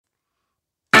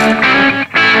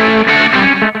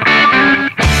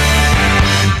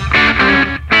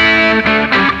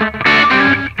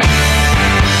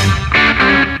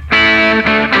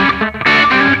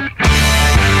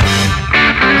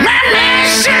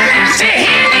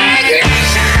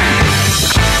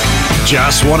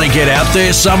Just want to get out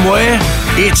there somewhere?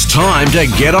 It's time to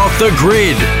get off the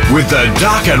grid with the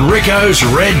Duck and Ricko's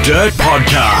Red Dirt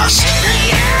Podcast.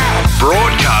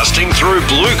 Broadcasting through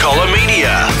Blue Collar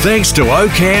Media. Thanks to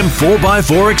Ocam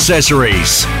 4x4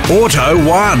 Accessories, Auto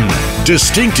One,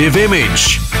 Distinctive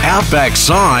Image, Outback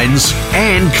Signs,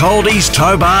 and Coldie's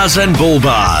Tow Bars and Bull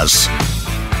Bars.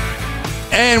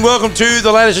 And welcome to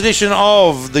the latest edition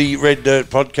of the Red Dirt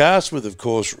Podcast with, of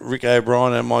course, Rick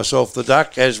O'Brien and myself, the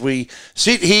Duck, as we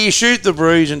sit here, shoot the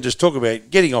breeze and just talk about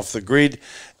getting off the grid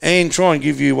and try and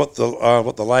give you what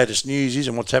the latest news is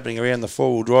and what's happening around the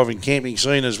four-wheel driving camping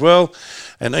scene as well.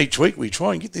 And each week we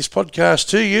try and get this podcast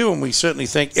to you, and we certainly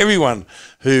thank everyone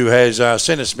who has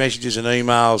sent us messages and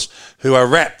emails who are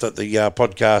rapt that the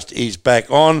podcast is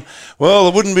back on. Well,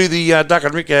 it wouldn't be the Duck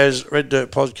and Ricko's Red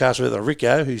Dirt Podcast without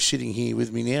Ricko, who's sitting here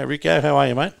with me now. Ricko, how are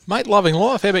you, mate? Mate, loving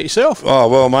life. How about yourself? Oh,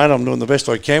 well, mate, I'm doing the best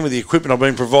I can with the equipment I've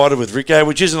been provided with, Ricko,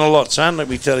 which isn't a lot, son, let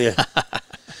me tell you.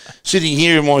 Sitting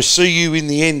here in my See You in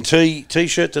the End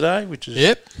T-shirt today, which is...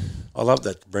 Yep. I love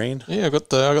that brand. Yeah, I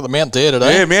got the Mount Dare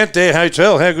today. Yeah, Mount Dare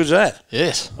Hotel. How good's that?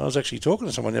 Yes. I was actually talking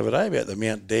to someone the other day about the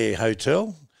Mount Dare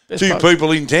Hotel. Best Two pub.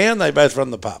 people in town, they both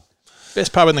run the pub.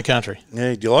 Best pub in the country.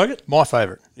 Yeah, do you like it? My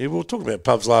favourite. Yeah, we were talking about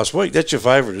pubs last week. That's your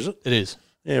favourite, is it? It is.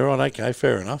 Yeah, right, okay,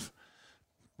 fair enough.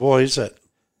 Why is that?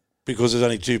 Because there's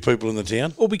only two people in the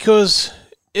town? Well, because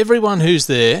everyone who's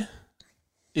there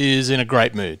is in a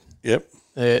great mood. Yep.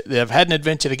 They've had an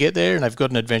adventure to get there, and they've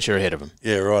got an adventure ahead of them.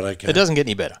 Yeah, right, okay. It doesn't get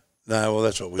any better. No, well,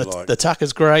 that's what we like. The tuck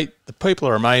is great. The people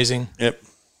are amazing. Yep.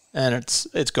 And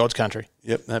it's God's country.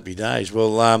 Yep, happy days.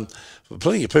 Well,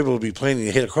 plenty of people will be planning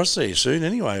to head across there soon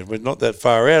anyway. We're not that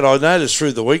far out. I noticed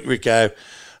through the week, Ricko,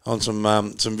 on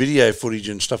some video footage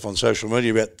and stuff on social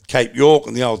media about Cape York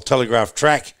and the old Telegraph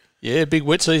track. Yeah, big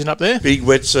wet season up there. Big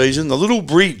wet season. The little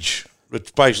bridge,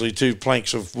 it's basically two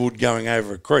planks of wood going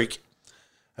over a creek,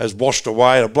 has washed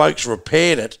away. The bloke's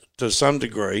repaired it to some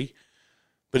degree,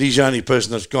 but he's the only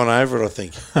person that's gone over it, I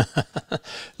think.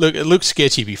 Look, it looked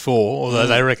sketchy before, although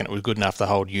they reckon it was good enough to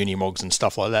hold unimogs and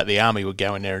stuff like that. The army would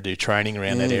go in there and do training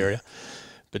around that area.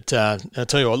 But I'll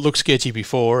tell you what, it looked sketchy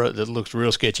before. It looks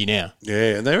real sketchy now.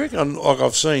 Yeah, and they reckon, like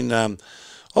I've seen,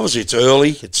 obviously it's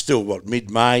early. It's still,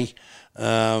 mid-May,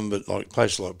 but like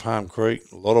places like Palm Creek,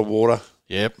 a lot of water.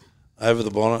 Yep. Over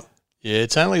the bonnet. Yeah,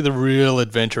 it's only the real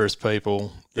adventurous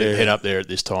people that head up there at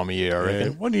this time of year, I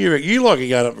reckon. What do you reckon? You like it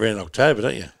going up around October,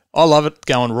 don't you? I love it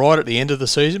going right at the end of the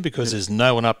season because there's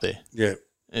no one up there. Yeah.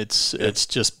 It's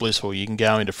just blissful. You can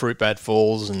go into Fruitbat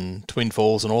Falls and Twin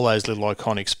Falls and all those little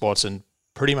iconic spots and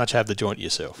pretty much have the joint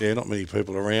yourself. Yeah, not many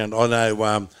people around. I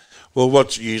know,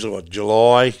 what's usually,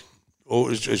 July?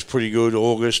 It's pretty good,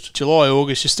 August. July,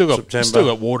 August, you still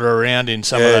got water around in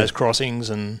some of those crossings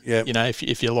and, Yep. you know,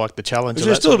 if you like the challenge Is of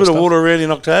there that still a bit sort of water around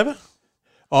in October?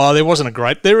 Oh, there wasn't a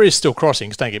great... There is still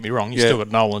crossings, don't get me wrong. You've still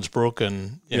got Nolan's Brook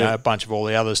and, you know, a bunch of all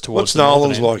the others towards What's the northern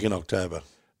Nolan's end. like in October?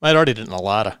 Mate, I did it in a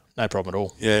larder. No problem at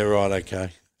all. Yeah, right,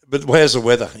 okay. But how's the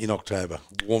weather in October?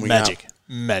 Warming up?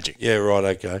 Magic. Yeah, right,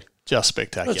 okay. Just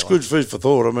spectacular. That's good food for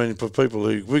thought. I mean, for people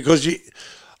who... Because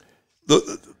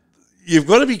you've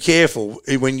got to be careful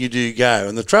when you do go.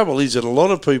 And the trouble is that a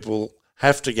lot of people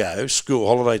have to go school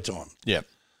holiday time. Yeah.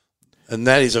 And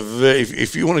that is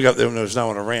if you want to go up there when there's no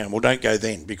one around, well, don't go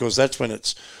then because that's when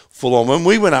it's full on. When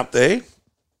we went up there,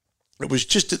 it was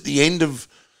just at the end of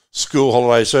school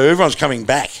holidays, so everyone's coming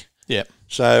back. Yeah.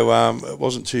 So it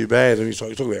wasn't too bad. And you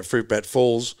talk about Fruitbat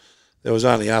Falls, there was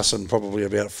only us and probably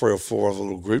about 3 or 4 other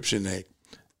little groups in there.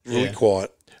 Really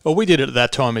quiet. Well, we did it at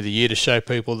that time of the year to show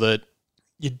people that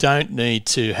you don't need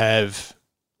to have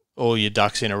all your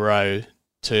ducks in a row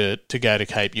to go to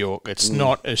Cape York. It's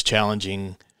not as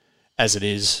challenging as it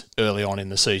is early on in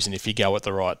the season if you go at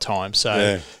the right time.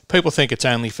 So people think it's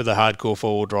only for the hardcore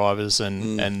four-wheel drivers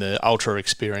and the ultra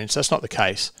experience. That's not the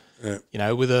case. Yeah. You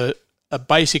know, with a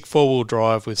basic four-wheel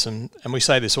drive with some, and we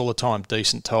say this all the time,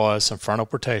 decent tyres, some frontal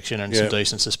protection and some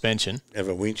decent suspension. Have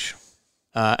a winch.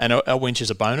 And a winch is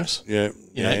a bonus. Yeah.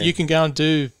 You know, you can go and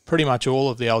do pretty much all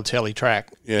of the old telly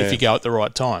track if you go at the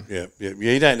right time. Yeah.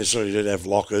 You don't necessarily have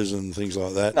lockers and things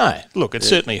like that. No, look, it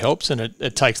certainly helps, and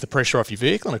it takes the pressure off your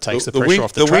vehicle, and it takes the pressure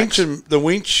off the tracks. The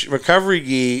winch recovery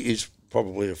gear is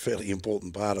probably a fairly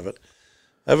important part of it.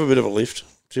 Have a bit of a lift,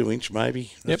 2 inch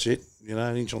maybe. That's it. You know,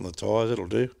 1 inch on the tyres, that'll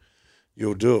do.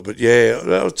 You'll do it. But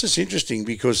yeah, it's just interesting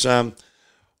because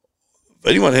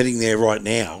anyone heading there right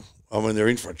now, I mean, they're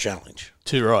in for a challenge.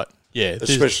 Too right. Yeah.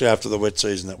 Especially after the wet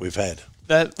season that we've had.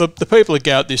 The people that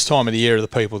go at this time of the year are the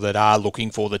people that are looking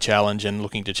for the challenge and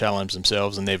looking to challenge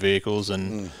themselves and their vehicles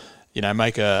and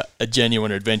make a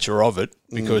genuine adventure of it,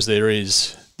 because there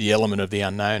is the element of the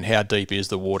unknown. How deep is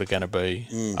the water going to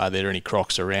be? Are there any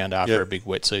crocs around after a big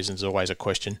wet season? Is always a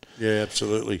question. Yeah,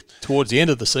 absolutely. Towards the end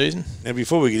of the season. Now,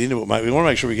 before we get into it, mate, we want to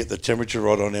make sure we get the temperature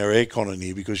right on our aircon in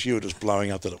here, because you were just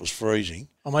blowing up that it was freezing.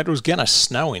 Oh, mate, it was going to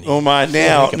snow in here. Oh, mate,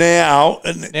 now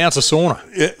it's a sauna.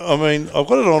 Yeah, I mean, I've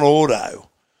got it on auto,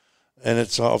 and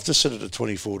I've just set it at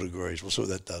 24 degrees. We'll see what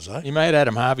that does, eh? Your mate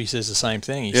Adam Harvey says the same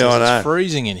thing. He says I know. It's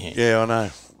freezing in here. Yeah, I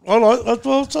know. Well,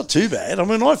 it's not too bad. I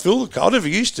mean, I feel the cold. I never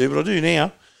used to, but I do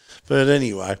now. But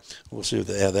anyway, we'll see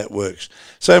how that works.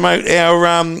 So, mate,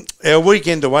 our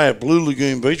weekend away at Blue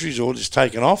Lagoon Beach Resort is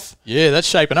taken off. Yeah, that's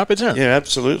shaping up, isn't it? Yeah,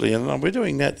 absolutely. And we're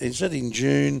doing that. Is that in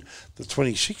June the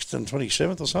 26th and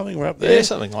 27th or something? We're up there. Yeah,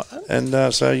 something like that.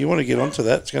 And so you want to get onto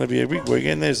that. It's going to be a big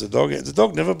weekend. There's the dog. The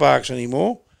dog never barks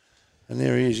anymore. And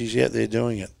there he is. He's out there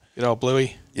doing it. Good old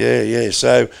Bluey. Yeah.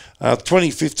 So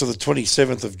 25th to the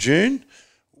 27th of June,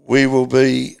 we will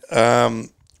be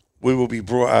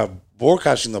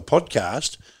broadcasting the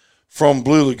podcast from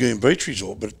Blue Lagoon Beach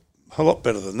Resort, but a lot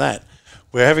better than that.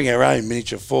 We're having our own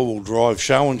miniature four-wheel drive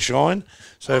show and shine.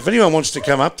 So if anyone wants to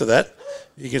come up to that,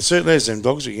 you can certainly, there's them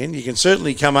dogs again, you can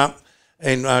certainly come up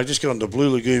and just get onto Blue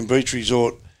Lagoon Beach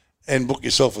Resort and book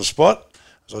yourself a spot.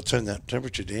 As I turn that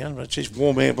temperature down, but it's just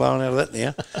warm air blowing out of that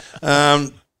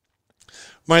now.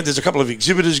 Mate, there's a couple of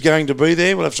exhibitors going to be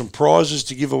there. We'll have some prizes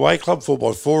to give away. Club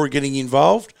 4x4 are getting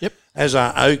involved. Yep. As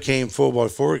are OCAM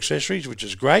 4x4 accessories, which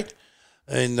is great.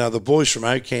 And the boys from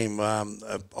OCAM,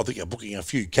 I think, are booking a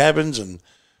few cabins, and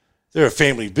they're a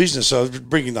family business, so they're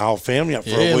bringing the whole family up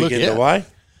for a weekend away.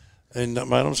 And,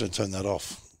 mate, I'm just going to turn that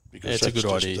off. Because it's a good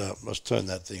idea. Must turn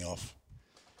that thing off.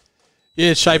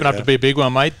 Yeah, it's shaping up to be a big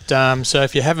one, mate. So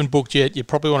if you haven't booked yet, you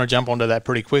probably want to jump onto that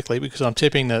pretty quickly, because I'm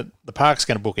tipping that the park's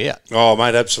going to book out. Oh,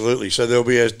 mate, absolutely. So there'll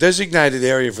be a designated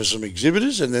area for some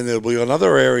exhibitors, and then there'll be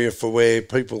another area for where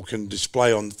people can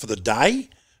display on for the day.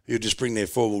 You just bring their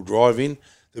four-wheel drive in.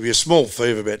 There'll be a small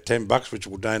fee of about $10, which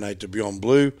we'll donate to Beyond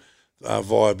Blue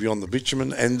via Beyond the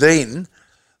Bitumen. And then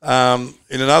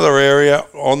in another area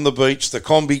on the beach, the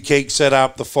combi keg set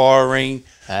up, the fire ring.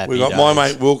 We've got my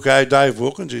mate Wilco, Dave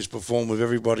Wilkins, who's performed with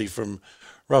everybody from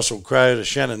Russell Crowe to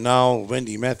Shannon Noel,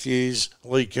 Wendy Matthews,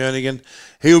 Lee Kernigan.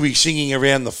 He'll be singing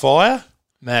around the fire.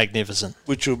 Magnificent.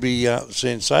 Which will be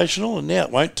sensational. And now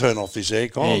it won't turn off this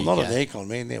aircon. I'm not an aircon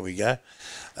man. There we go.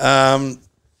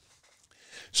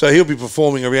 So he'll be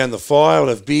performing around the fire.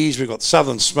 We'll have beers. We've got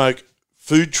Southern Smoke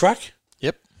food truck.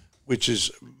 Yep. Which is,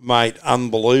 mate,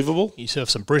 unbelievable. You serve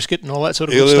some brisket and all that sort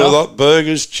of good stuff.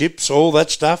 Burgers, chips, all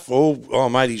that stuff.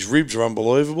 Mate, his ribs are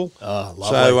unbelievable. Oh,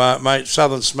 lovely. So, mate,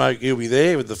 Southern Smoke, he'll be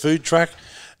there with the food truck.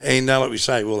 And like we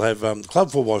say, we'll have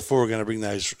Club 4x4 are going to bring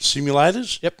those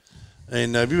simulators. Yep.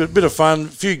 And a bit of fun, a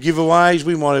few giveaways.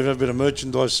 We might have a bit of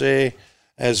merchandise there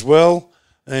as well.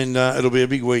 And it'll be a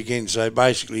big weekend. So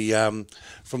basically,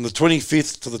 from the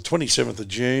 25th to the 27th of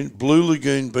June, Blue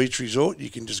Lagoon Beach Resort. You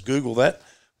can just Google that.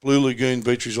 Blue Lagoon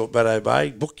Beach Resort, Baddo Bay.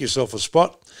 Book yourself a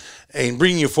spot and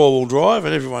bring your four-wheel drive,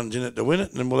 and everyone's in it to win it,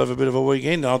 and then we'll have a bit of a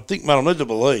weekend. And I think, mate, I'm led to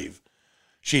believe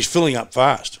she's filling up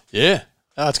fast. Yeah.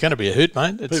 Oh, it's going to be a hoot,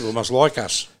 mate. People must like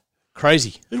us.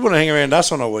 Crazy. Who'd want to hang around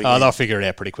us on a weekend? Oh, they'll figure it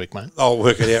out pretty quick, mate. I'll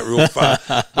work it out real fast.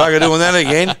 Bugger doing that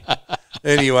again.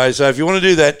 Anyway, so if you want to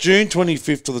do that, June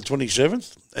 25th to the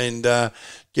 27th, and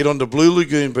get on to Blue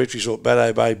Lagoon Beach Resort,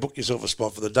 Baddo Bay, book yourself a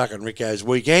spot for the Duck and Ricko's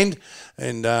weekend,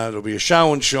 and it'll be a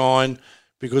show and shine,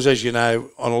 because as you know,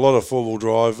 on a lot of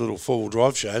little four-wheel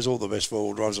drive shows, all the best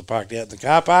four-wheel drives are parked out in the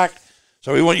car park,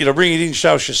 so we want you to bring it in,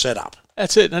 show us your setup.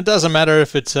 That's it, and it doesn't matter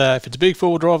if it's a big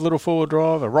four-wheel drive, little four-wheel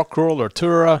drive, a rock crawler, a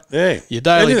tourer, your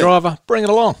daily driver, bring it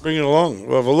along. Bring it along.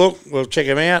 We'll have a look. We'll check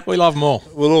them out. We love them all.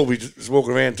 We'll all be just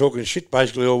walking around talking shit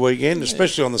basically all weekend,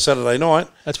 especially on the Saturday night.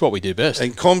 That's what we do best.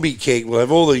 And Combi Keg, we'll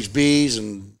have all these beers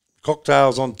and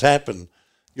cocktails on tap, and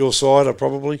your cider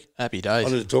probably. Happy days. I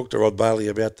need to talk to Rod Bailey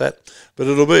about that. But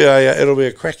it'll be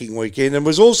a cracking weekend. And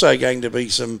there's also going to be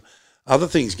some other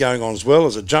things going on as well,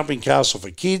 as a jumping castle for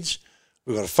kids.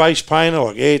 We've got a face painter,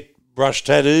 like airbrush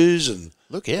tattoos, and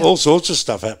all sorts of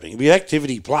stuff happening. It'll be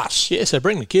Activity Plus. Yeah, so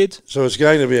bring the kids. So it's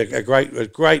going to be a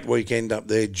great weekend up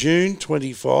there. June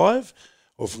 25,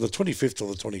 or from the 25th to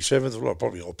the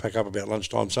 27th. I'll pack up about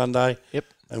lunchtime Sunday. Yep.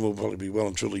 And we'll probably be well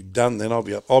and truly done then. I'll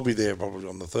be there probably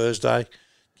on the Thursday,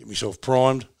 get myself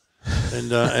primed,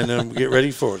 and then get ready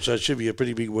for it. So it should be a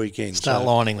pretty big weekend. Start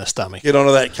lining the stomach. Get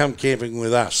onto that. Come camping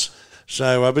with us.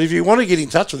 So, but if you want to get in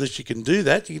touch with us, you can do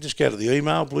that. You can just go to the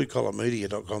email,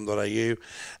 bluecollarmedia.com.au,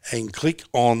 and click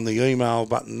on the email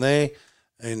button there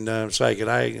and say good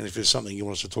day. And if there's something you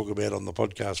want us to talk about on the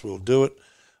podcast, we'll do it.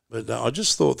 But I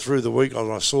just thought through the week,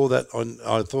 I saw that,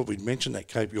 I thought we'd mention that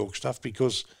Cape York stuff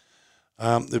because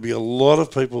there'll be a lot of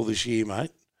people this year,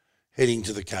 mate, heading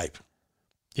to the Cape.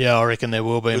 Yeah, I reckon there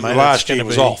will be, mate. Last year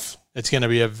was off. It's going to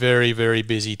be a very, very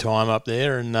busy time up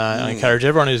there, and I encourage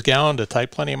everyone who's going to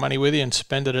take plenty of money with you and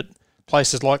spend it at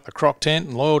places like the Croc Tent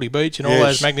and Loyalty Beach and all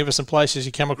those magnificent places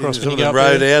you come across when you go up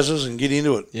there. Roadhouses and get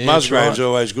into it. Yeah, Musgrave's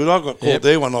always good. I got caught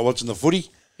there one night watching the footy.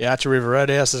 Yeah, Archer River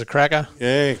Roadhouse is a cracker.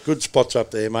 Yeah, good spots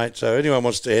up there, mate. So anyone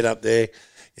wants to head up there,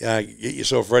 get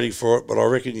yourself ready for it. But I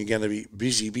reckon you're going to be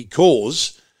busy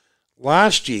because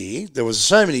last year there was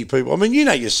so many people. I mean, you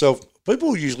know yourself,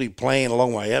 people usually plan a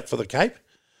long way out for the Cape.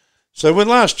 So when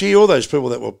last year all those people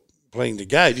that were planning to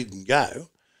go didn't go,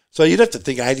 so you'd have to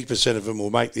think 80% of them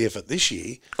will make the effort this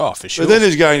year. Oh, for sure. But then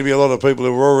there's going to be a lot of people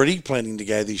who are already planning to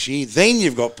go this year. Then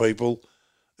you've got people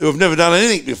who have never done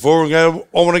anything before and go,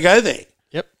 I want to go there.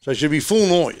 Yep. So it should be full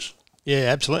noise. Yeah,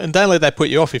 absolutely. And don't let that put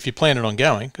you off if you're planning on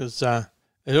going because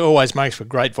it always makes for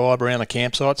great vibe around the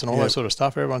campsites and all that sort of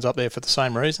stuff. Everyone's up there for the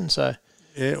same reason, so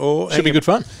should be good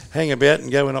fun. Hang about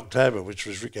and go in October, which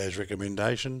was Ricko's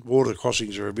recommendation. Water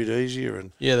crossings are a bit easier.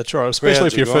 And yeah, that's right. Especially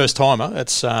if you're a first-timer,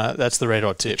 that's the red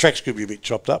hot tip. The tracks could be a bit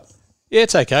chopped up. Yeah,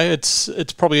 it's okay. It's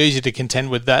probably easy to contend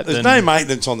with that. There's no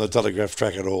maintenance on the Telegraph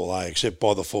track at all, except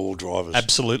by the four-wheel drivers.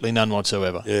 Absolutely none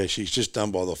whatsoever. Yeah, she's just done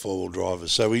by the four-wheel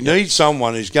drivers. So we need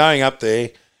someone who's going up there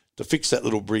to fix that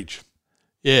little bridge.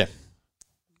 Yeah.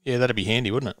 Yeah, that'd be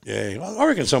handy, wouldn't it? Yeah, I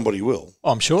reckon somebody will.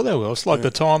 Oh, I'm sure they will. It's like the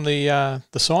time the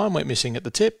sign went missing at the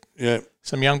tip. Yeah.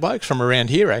 Some young blokes from around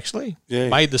here actually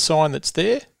made the sign that's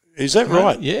there. Is that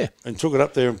right? Yeah. And took it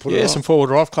up there and put it on? Yeah, some four-wheel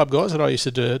drive club guys that I used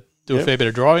to do a fair bit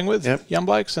of driving with, young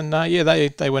blokes, and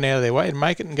they went out of their way to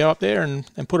make it and go up there and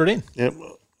put it in. Yep.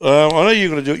 I know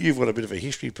you've got a bit of a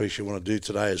history piece you want to do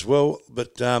today as well,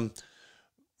 but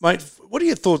mate, what are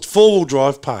your thoughts? Four-wheel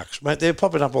drive parks, mate, they're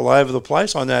popping up all over the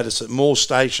place. I noticed that more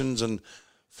stations and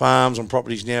farms and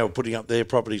properties now are putting up their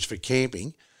properties for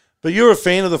camping. But you're a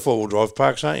fan of the four-wheel drive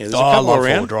parks, aren't you? There's a couple I love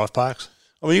around. four-wheel drive parks.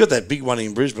 I mean, you got that big one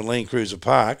in Brisbane, Land Cruiser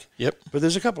Park. Yep. But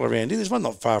there's a couple around here. There's one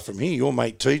not far from here. Your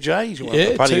mate TJ, he's on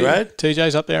the Putty Road.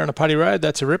 TJ's up there on the Putty Road.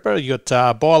 That's a ripper. You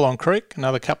got Bylong Creek,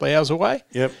 another couple of hours away.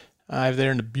 Yep. Over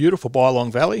there in the beautiful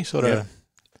Bylong Valley, sort of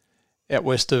out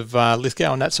west of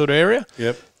Lithgow and that sort of area.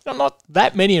 Yep. Not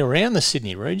that many around the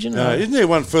Sydney region. No, isn't there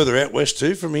one further out west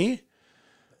too from here?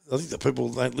 I think the people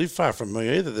don't live far from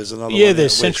me either. There's another one. Yeah,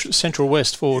 there's Central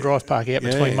West four-wheel drive park out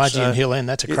between Mudgee and Hill End.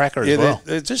 That's a cracker as well.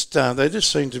 They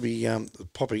just seem to be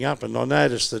popping up, and I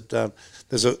noticed that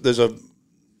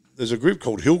there's a group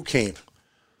called Hill Camp,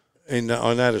 and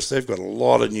I noticed they've got a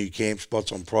lot of new camp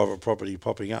spots on private property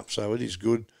popping up. So it is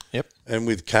good. Yep. And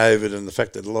with COVID and the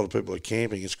fact that a lot of people are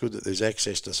camping, it's good that there's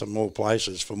access to some more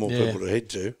places for more people to head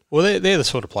to. Well, they're the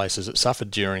sort of places that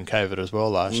suffered during COVID as well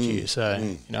last year. So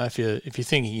you know, if you're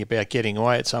thinking about getting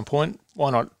away at some point,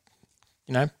 why not?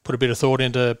 You know, put a bit of thought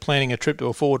into planning a trip to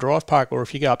a four-wheel drive park, or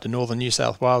if you go up to northern New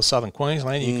South Wales, southern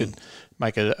Queensland, you could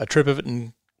make a trip of it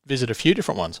and visit a few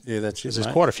different ones. Yeah, that's it. There's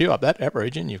quite a few up that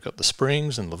region. You've got the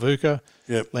Springs and Levuka,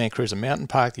 Yep. Land Cruiser Mountain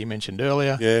Park that you mentioned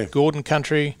earlier, Gordon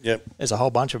Country. Yep. There's a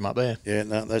whole bunch of them up there. Yeah,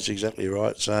 no, that's exactly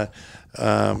right. So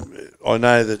I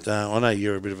know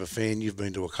you're a bit of a fan. You've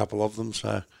been to a couple of them.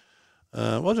 So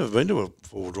I've never been to a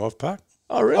four-wheel drive park.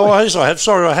 Oh, really? Oh, yes, I have.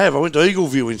 Sorry, I have. I went to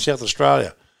Eagleview in South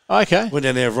Australia. Okay. Went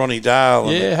down there with Ronnie Dale.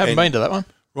 Haven't been to that one.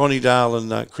 Ronnie Dale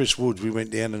and Chris Woods. We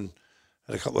went down and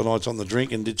had a couple of nights on the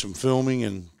drink and did some filming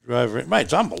and drove around. Mate,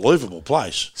 it's an unbelievable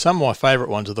place. Some of my favourite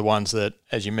ones are the ones that,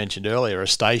 as you mentioned earlier, are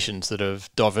stations that have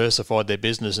diversified their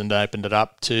business and opened it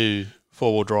up to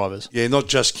four-wheel drivers. Yeah, not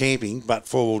just camping, but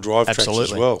four-wheel drive tracks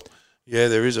as well. Yeah,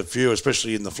 there is a few,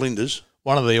 especially in the Flinders.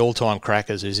 One of the all-time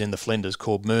crackers is in the Flinders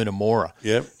called Moonamora.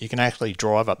 Yep. You can actually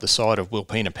drive up the side of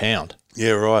Wilpena Pound.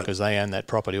 Yeah, right. Because they own that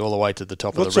property all the way to the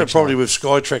top of the ridge. What's that property with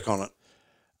Skytrack on it?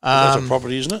 That's a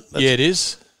property, isn't it? Yeah, it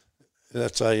is.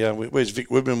 That's where's Vic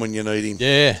Whitman when you need him?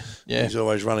 Yeah. He's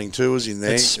always running tours in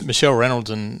there. It's Michelle Reynolds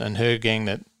and her gang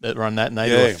that run that, and they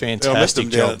do a fantastic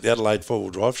job. Down at the Adelaide Four-Wheel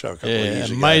Drive Show a couple of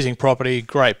years ago. Amazing property,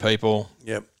 great people.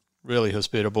 Yep. Really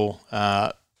hospitable.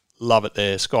 Love it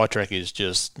there. Skytrack is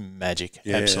just magic.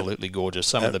 Yeah. Absolutely gorgeous.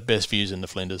 Some of the best views in the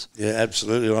Flinders. Yeah,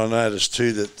 absolutely. I noticed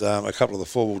too that a couple of the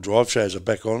four-wheel drive shows are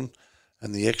back on,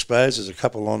 and the expos. There's a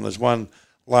couple on. There's one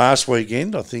last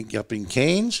weekend, I think, up in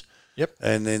Cairns. Yep.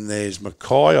 And then there's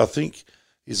Mackay, I think,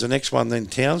 is the next one. Then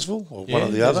Townsville or one or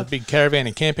the other. There's a big caravan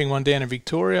and camping one down in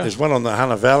Victoria. There's one on the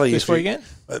Hunter Valley this weekend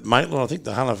at Maitland. I think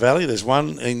the Hunter Valley. There's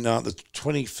one in the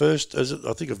 21st. Is it?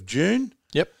 I think of June.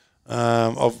 Yep.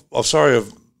 Of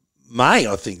May,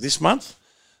 I think, this month.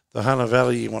 The Hunter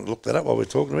Valley, you want to look that up while we're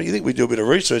talking about it? You think we'd do a bit of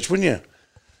research, wouldn't you?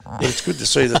 It's good to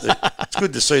see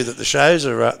that the shows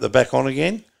are they're back on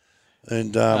again.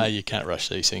 And you can't rush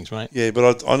these things, mate. Yeah,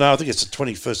 but I know. I think it's the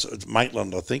 21st. It's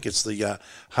Maitland. I think it's the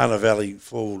Hunter Valley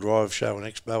 4-wheel drive show and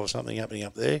expo or something happening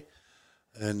up there.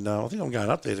 And I think I'm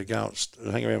going up there to go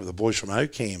and hang around with the boys from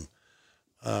OCAM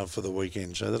for the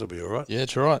weekend. So that'll be all right. Yeah,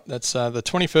 that's right. That's the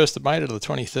 21st of May to the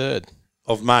 23rd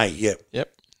of May.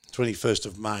 Yep. 21st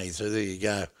of May. So there you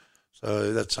go.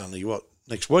 So that's only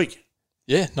next week.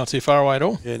 Yeah, not too far away at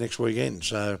all. Yeah, next weekend.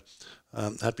 So.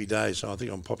 Happy days. So I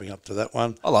think I'm popping up to that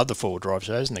one. I love the 4-wheel drive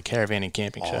shows and the caravan and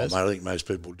camping shows. Mate, I think most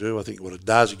people do. I think what it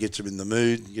does, it gets them in the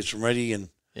mood, gets them ready, and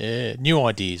new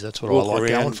ideas. That's what I like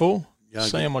going for.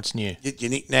 Seeing what's new. Get your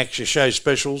knickknacks, your show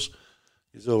specials.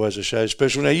 There's always a show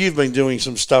special. Now you've been doing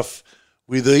some stuff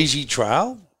with Easy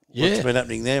Trail. What's been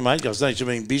happening there, mate? I know you've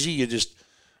been busy. You're just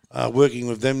working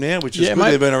with them now, which is good.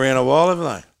 Mate. They've been around a while, haven't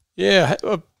they? Yeah.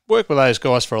 Worked with those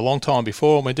guys for a long time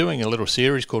before, and we're doing a little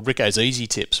series called Ricko's Easy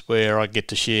Tips, where I get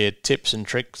to share tips and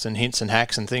tricks and hints and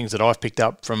hacks and things that I've picked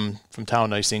up from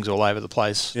towing these things all over the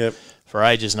place for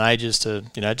ages and ages to,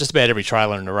 just about every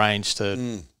trailer in the range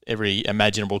to every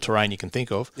imaginable terrain you can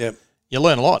think of. Yep. You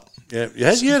learn a lot. Yeah,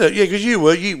 because you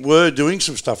were doing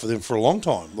some stuff with them for a long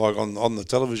time, like on the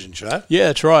television show. Yeah,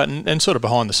 that's right, and sort of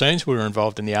behind the scenes, we were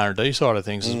involved in the R&D side of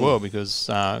things as well, because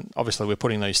obviously we're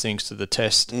putting these things to the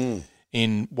test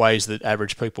in ways that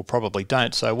average people probably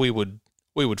don't. So we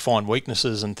would find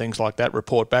weaknesses and things like that,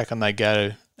 report back, and they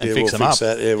go and fix them up.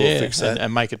 We'll fix that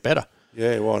and make it better.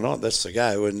 Yeah, why not? That's the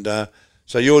go. And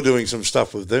so you're doing some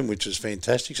stuff with them, which is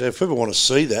fantastic. So if people want to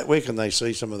see that, where can they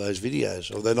see some of those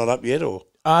videos? Or they're not up yet, or?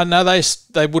 No,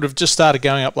 they would have just started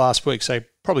going up last week. So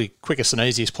probably quickest and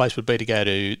easiest place would be to go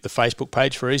to the Facebook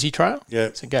page for Easy Trail.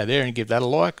 Yeah. So go there and give that a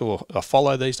like or a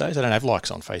follow these days. I don't have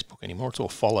likes on Facebook anymore. It's all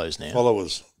follows now.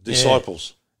 Followers.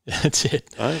 Disciples. Yeah. That's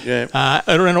it. Oh, yeah.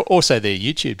 And also their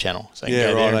YouTube channel. So you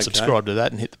can go there and subscribe to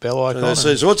that and hit the bell icon.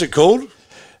 So what's it called?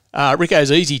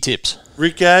 Ricko's Easy Tips.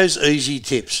 Ricko's Easy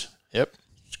Tips. Yep.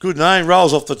 It's a good name,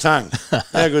 rolls off the tongue.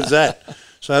 How good's that?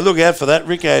 So look out for that,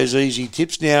 Ricko's Easy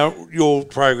Tips. Now, your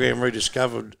program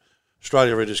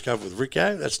Australia Rediscovered with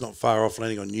Ricko, that's not far off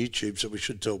landing on YouTube, so we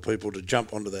should tell people to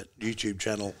jump onto that YouTube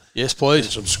channel. Yes, please.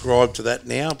 And subscribe to that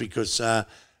now, because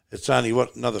it's only,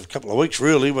 another couple of weeks,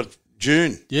 really,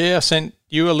 June. Yeah, I sent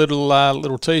you a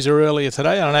little teaser earlier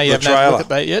today. I know you haven't had a look at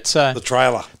that yet. So the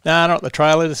trailer. No, not the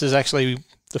trailer. This is actually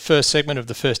the first segment of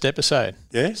the first episode.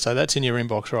 Yeah. So that's in your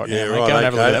inbox right now. Right, go and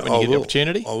have a look at that when you get the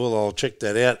opportunity. I will. I'll check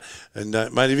that out. And,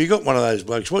 mate, if you've got one of those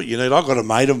blokes, what you need, I've got a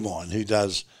mate of mine who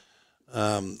does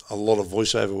a lot of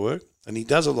voiceover work, and he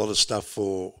does a lot of stuff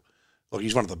for,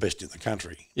 he's one of the best in the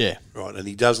country. Yeah. Right, and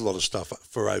he does a lot of stuff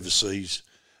for overseas,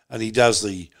 and he does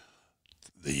the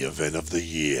event of the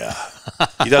year.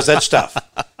 He does that stuff.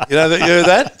 You heard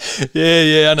that?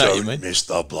 Yeah, I know what you mean. Don't miss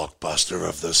the blockbuster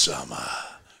of the summer.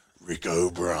 Rick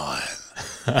O'Brien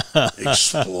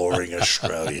exploring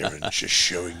Australia and just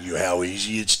showing you how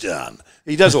easy it's done.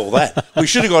 He does all that. We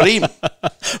should have got him.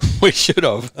 We should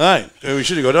have. Hey, we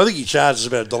should have got. I think he charges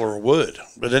about $1 a word.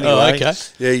 But anyway, okay.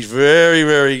 Yeah, he's very,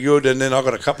 very good. And then I've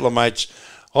got a couple of mates.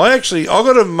 I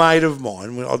got a mate of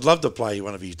mine. I'd love to play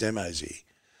one of his demos here,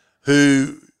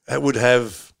 who would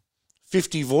have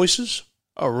 50 voices.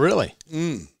 Oh, really?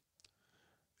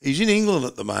 He's in England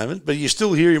at the moment, but you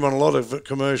still hear him on a lot of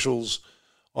commercials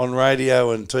on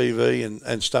radio and TV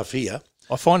and stuff here.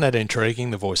 I find that intriguing,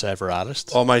 the voiceover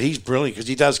artist. Oh, mate, he's brilliant because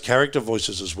he does character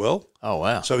voices as well. Oh,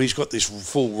 wow. So he's got this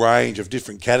full range of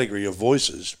different category of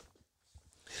voices.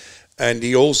 And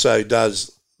he also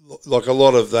does, like, a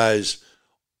lot of those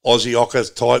Aussie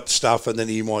Ocker type stuff, and then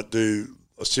he might do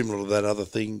similar to that other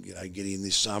thing, get in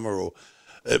this summer, or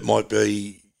it might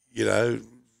be,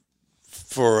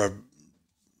 for a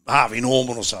Harvey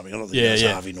Norman or something. I don't think that's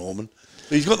Harvey Norman.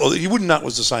 He's got. You wouldn't know it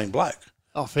was the same bloke.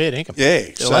 Oh, fair dinkum.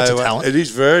 Yeah, so that's a talent. It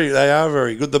is they are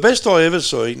very good. The best I ever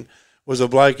seen was a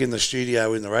bloke in the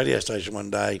studio in the radio station one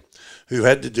day who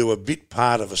had to do a bit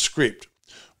part of a script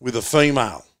with a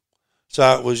female.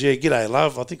 So it was, g'day,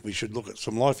 love, I think we should look at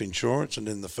some life insurance, and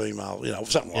then the female,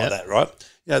 something like that, right?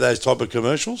 Those type of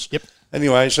commercials. Yep.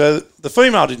 Anyway, so the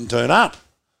female didn't turn up.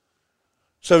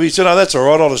 So he said, that's all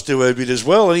right, I'll just do her bit as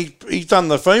well. And he's done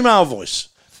the female voice.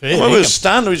 Fair I was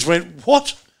stunned. We just went,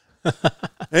 what?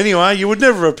 Anyway, you would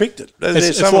never have picked it.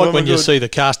 It's like when you see the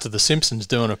cast of The Simpsons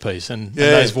doing a piece and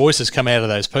those voices come out of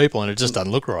those people and it just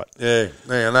doesn't look right. Yeah,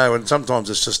 I know. And sometimes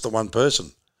it's just the one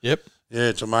person. Yep. Yeah,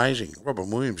 it's amazing. Robin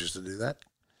Williams used to do that.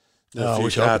 I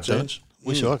wish I could do it.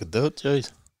 Wish I could do it,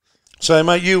 jeez. So,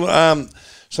 mate,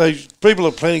 so people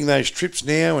are planning those trips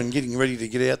now and getting ready to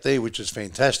get out there, which is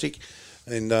fantastic.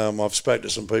 And I've spoken to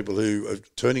some people who are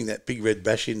turning that Big Red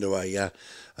Bash into a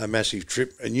massive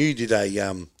trip. And you did a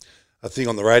thing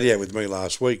on the radio with me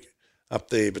last week up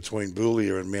there between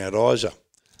Boulia and Mount Isa.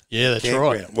 Yeah, that's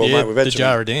right. Well, yeah, mate, we've had the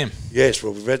Jarrah Dam. Yes,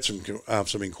 well, we've had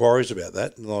some inquiries about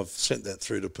that, and I've sent that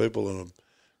through to people in a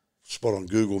spot on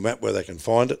Google Map where they can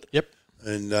find it. Yep.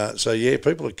 And so, yeah,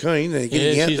 people are keen. They're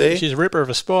getting out there. She's a ripper of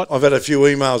a spot. I've had a few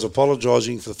emails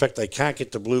apologising for the fact they can't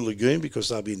get to Blue Lagoon because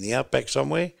they'll be in the outback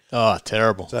somewhere. Oh,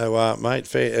 terrible. So, mate,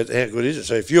 fair. How good is it?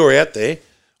 So if you're out there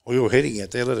or you're heading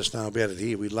out there, let us know about it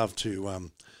here. We'd love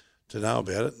to know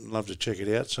about it and love to check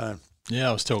it out. So yeah,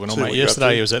 I was talking to mate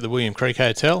yesterday. He was at the William Creek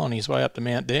Hotel on his way up to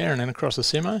Mount Dare and then across the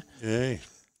Simo. Yeah.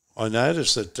 I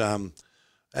noticed that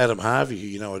Adam Harvey, who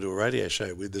you know I do a radio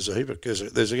show with, there's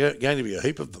going to be a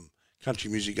heap of them.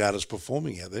 Country music artists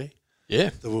performing out there.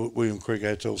 Yeah. The William Creek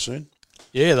Hotel soon.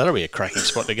 Yeah, that'll be a cracking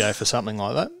spot to go for something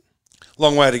like that.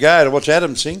 Long way to go to watch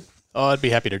Adam sing. Oh, I'd be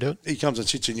happy to do it. He comes and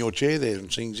sits in your chair there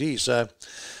and sings here. So,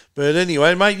 but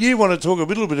anyway, mate, you want to talk a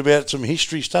little bit about some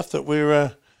history stuff that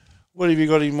we're. What have you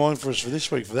got in mind for us for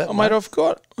this week for that? Oh, mate, I've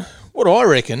got what I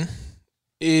reckon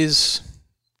is,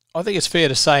 I think it's fair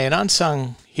to say, an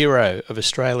unsung hero of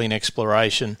Australian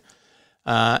exploration.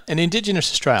 An Indigenous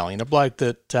Australian, a bloke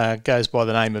that goes by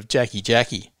the name of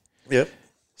Jackie. Yep.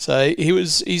 So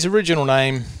his original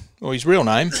name, or his real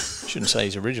name, I shouldn't say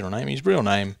his original name, his real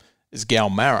name is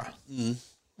Galmara,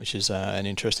 which is an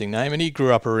interesting name. And he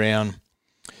grew up around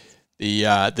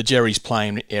the Jerry's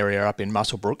Plain area up in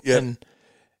Muswellbrook. Yep. And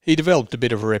he developed a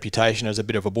bit of a reputation as a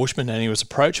bit of a bushman, and he was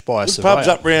approached by a Good surveyor. pubs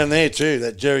up round there too,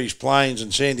 that Jerry's Plains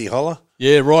and Sandy Holler.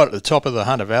 Yeah, right at the top of the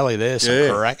Hunter Valley there,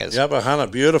 some crackers. The Upper Hunter,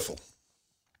 beautiful.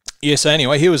 Yeah, so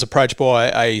anyway, he was approached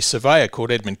by a surveyor called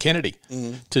Edmund Kennedy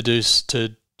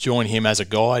to join him as a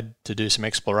guide to do some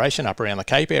exploration up around the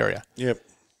Cape area. Yep.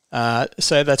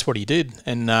 So that's what he did.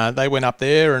 And they went up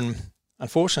there, and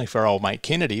unfortunately for old mate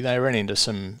Kennedy, they ran into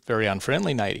some very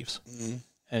unfriendly natives.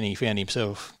 And he found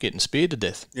himself getting speared to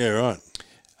death. Yeah, right.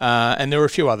 And there were a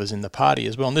few others in the party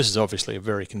as well. And this is obviously a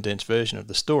very condensed version of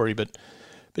the story. But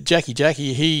Jackie,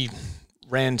 he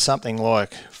ran something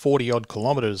like 40-odd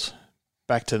kilometres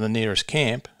back to the nearest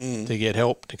camp to get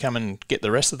help to come and get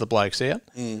the rest of the blokes out,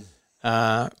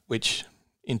 which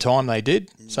in time they did.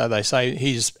 So they say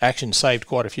his actions saved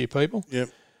quite a few people. Yep.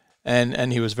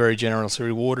 And he was very generously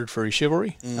rewarded for his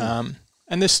chivalry.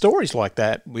 And there's stories like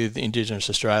that with Indigenous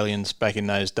Australians back in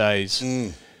those days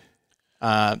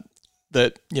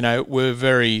that, you know, were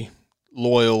very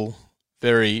loyal,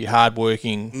 very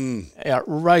hardworking,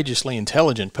 outrageously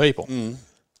intelligent people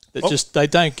that just they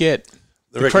don't get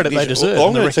the credit they deserve. Well,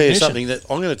 I'm going to tell you something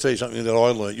that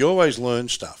I learned. You always learn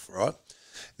stuff, right?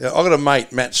 Now, I've got a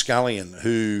mate, Matt Scullion,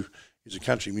 who is a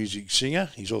country music singer.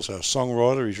 He's also a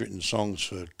songwriter. He's written songs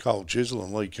for Cole Chisel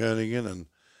and Lee Kernaghan, and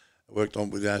worked on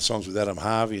with songs with Adam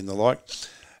Harvey and the like.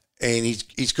 And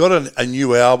he's got a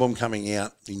new album coming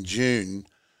out in June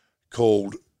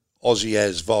called Aussie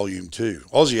As Volume 2.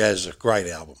 Aussie As is a great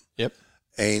album. Yep.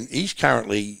 And he's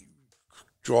currently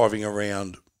driving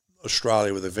around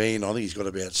Australia with a van. I think he's got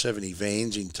about 70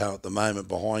 vans in tow at the moment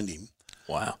behind him.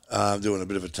 Wow. Doing a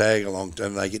bit of a tag along,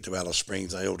 and they get to Alice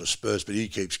Springs, they all disperse, but he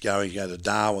keeps going. He goes to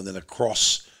Darwin, then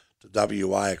across to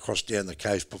WA, across down the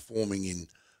coast, performing in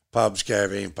pubs,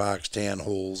 caravan parks, town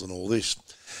halls, and all this.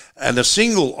 And the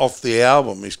single off the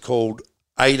album is called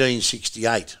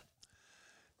 1868.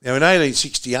 Now, in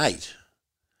 1868,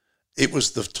 it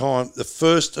was the time the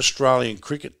first Australian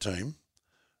cricket team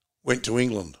went to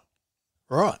England.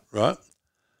 Right. Right?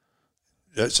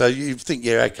 So you think,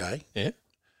 yeah, okay. Yeah.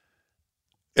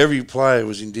 Every player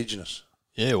was Indigenous.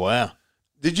 Yeah, wow.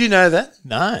 Did you know that?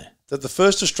 No. That the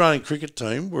first Australian cricket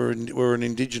team were an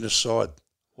Indigenous side.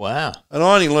 Wow. And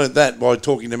I only learnt that by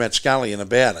talking to Matt Scullion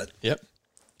about it. Yep.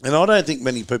 And I don't think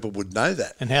many people would know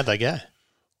that. And how'd they go?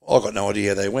 I got no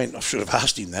idea how they went. I should have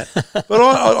asked him that. But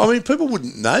I mean, people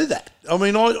wouldn't know that. I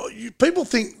mean, people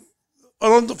think,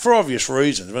 for obvious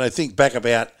reasons, when they think back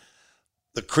about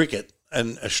the cricket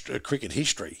and cricket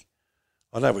history,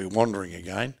 I know we're wandering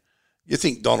again. You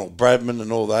think Donald Bradman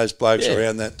and all those blokes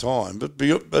around that time,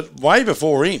 but way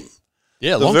before him.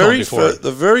 Yeah, long time before.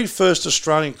 The very first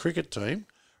Australian cricket team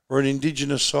were an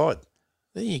Indigenous side.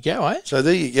 There you go, eh? So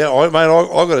there you go. I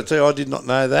got to tell you, I did not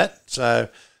know that.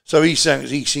 So he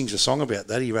sings a song about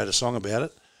that. He wrote a song about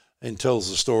it and tells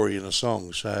the story in a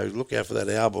song. So look out for that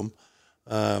album,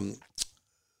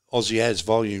 Aussie As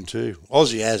Volume 2.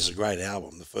 Aussie As is a great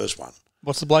album, the first one.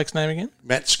 What's the bloke's name again?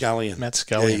 Matt Scullion. Matt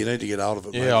Scullion. Yeah, you need to get hold of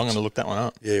it, mate. Yeah, I'm going to look that one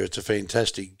up. Yeah, it's a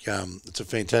fantastic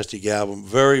album.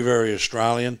 Very, very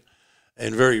Australian.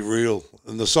 and very real.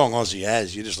 And the song Aussie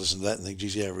Has, you just listen to that and think,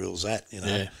 geez, how real is that? You know.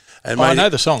 Yeah. And I know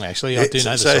the song actually. I do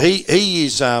know the song. So he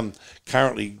is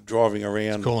currently driving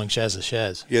around. Calling Shaz a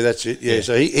Shaz. Yeah, that's it. Yeah.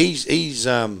 So he's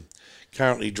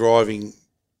currently driving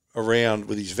around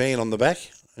with his van on the back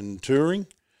and touring.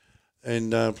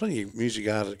 And plenty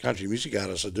of country music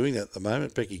artists are doing that at the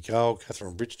moment. Becky Cole,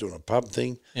 Catherine Britt's doing a pub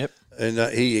thing. Yep. And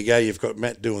here you go, you've got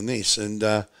Matt doing this. And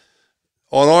I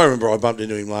remember I bumped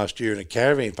into him last year in a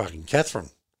caravan park in Catherine.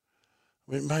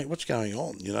 I went, mate, what's going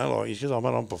on? You know, like he says,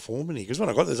 I'm performing here. Because when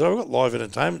I got there, I've got live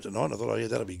entertainment tonight. I thought, oh, yeah,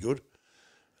 that'll be good.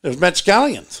 It was Matt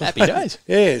Scullion. Happy days.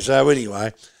 Yeah, so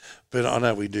anyway, but I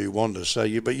know we do wander.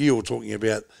 But you were talking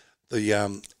about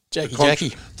the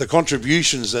Jackie. the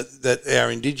contributions that our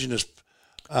Indigenous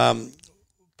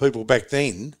people back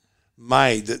then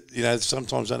made that, you know,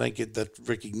 sometimes they don't get that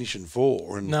recognition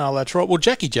for. And No, that's right. Well,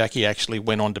 Jackie actually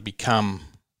went on to become,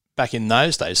 back in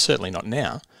those days, certainly not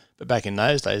now, but back in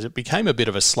those days, it became a bit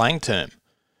of a slang term.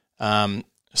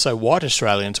 So white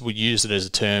Australians would use it as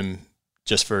a term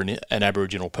just for an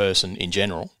Aboriginal person in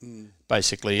general.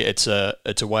 Basically, it's a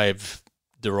way of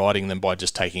deriding them by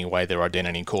just taking away their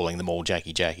identity and calling them all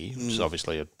Jackie, which is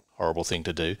obviously a horrible thing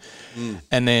to do.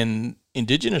 And then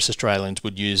Indigenous Australians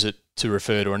would use it to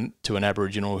refer to an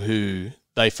Aboriginal who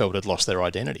they felt had lost their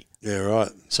identity. Yeah, right.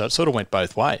 So it sort of went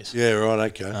both ways. Yeah,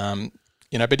 right, okay.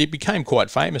 You know, but he became quite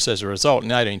famous as a result. In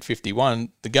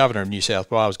 1851, the governor of New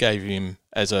South Wales gave him,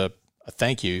 as a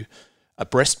thank you, a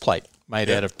breastplate made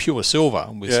out of pure silver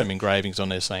with some engravings on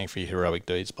there saying for your heroic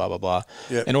deeds, blah, blah, blah.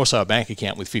 And also a bank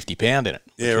account with £50 in it,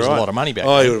 which was a lot of money back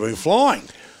then. Oh, he would have been flying.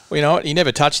 Well, you know what? He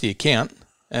never touched the account.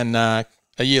 And a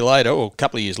year later, or a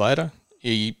couple of years later,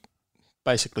 he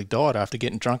basically died after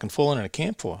getting drunk and falling in a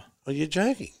campfire. Are you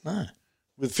joking? No.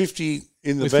 With 50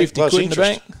 in the With bank 50 plus quid interest?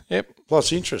 in the bank. Yep.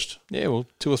 Plus interest. Yeah, well,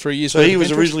 2 or 3 years. So he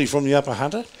was originally from the Upper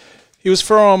Hunter? He was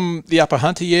from the Upper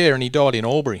Hunter, yeah, and he died in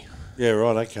Albury. Yeah,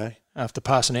 right, okay. After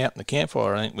passing out in the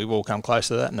campfire. I think we've all come close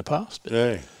to that in the past. But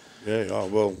Yeah. Oh,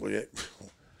 well, yeah.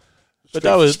 But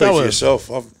that was for yourself.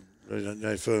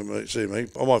 See me.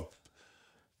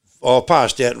 I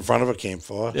passed out in front of a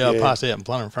campfire. Yeah, I passed out in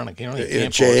front of a in a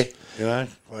chair, you know,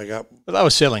 wake up. But they were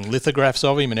selling lithographs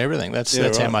of him and everything. That's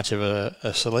right. how much of a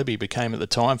celeb he became at the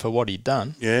time for what he'd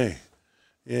done. Yeah.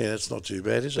 Yeah, that's not too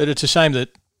bad, is it? But it's a shame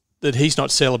that he's not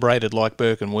celebrated like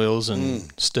Burke and Wills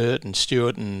and Sturt and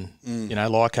Stewart and, you know,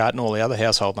 Leichhardt and all the other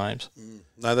household names.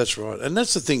 No, that's right. And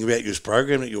that's the thing about this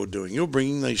program that you're doing. You're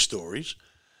bringing these stories,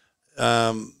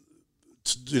 to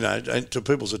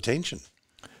people's attention.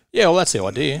 Yeah, well, that's the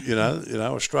idea. You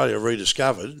know, Australia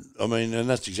rediscovered. I mean, and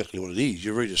that's exactly what it is.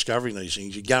 You're rediscovering these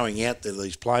things. You're going out to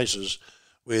these places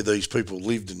where these people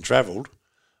lived and travelled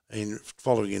and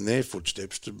following in their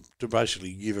footsteps to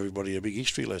basically give everybody a big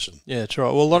history lesson. Yeah, that's right.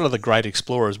 Well, a lot of the great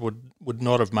explorers would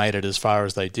not have made it as far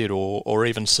as they did or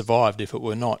even survived if it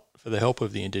were not for the help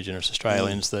of the Indigenous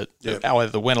Australians that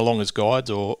either went along as guides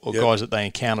or guys that they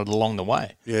encountered along the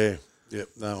way. Yeah,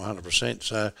 no, 100%.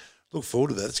 So look forward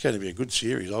to that. It's going to be a good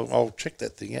series. I'll check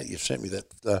that thing out. You've sent me that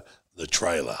the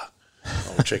trailer.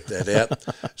 I'll check that out.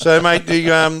 So, mate,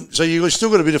 so you've still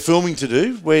got a bit of filming to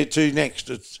do. Where to next?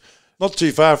 It's not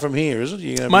too far from here, is it?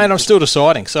 Mate, I'm still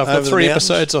deciding. So I've got 3 mountains?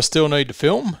 episodes I still need to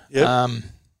film. Yep.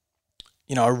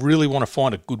 You know, I really want to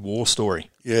find a good war story.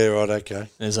 Yeah, right, okay.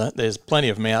 There's plenty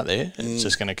of them out there. It's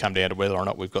just going to come down to whether or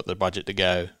not we've got the budget to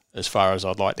go as far as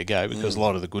I'd like to go, because a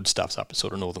lot of the good stuff's up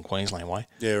sort of northern Queensland way.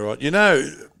 Yeah, right. You know,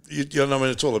 I mean,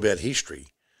 it's all about history.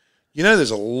 You know,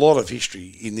 there's a lot of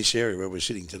history in this area where we're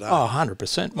sitting today. Oh,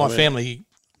 100%. My family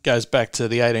goes back to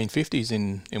the 1850s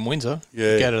in Windsor.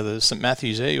 Yeah. Go to the St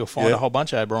Matthew's there, you'll find a whole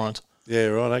bunch of O'Briens. Yeah,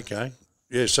 right, okay.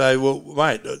 Yeah, so, well,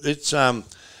 mate,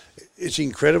 it's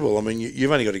incredible. I mean,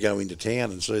 you've only got to go into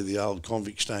town and see the old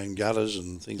convict stone gutters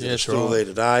and things that are still there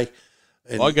today.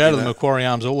 And, I go to the Macquarie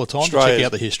Arms all the time to check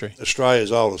out the history.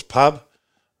 Australia's oldest pub.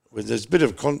 There's a bit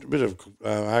of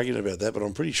argument about that, but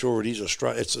I'm pretty sure it is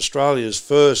It's Australia's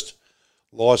first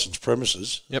licensed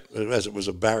premises. Yep. As it was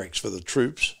a barracks for the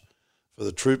troops, for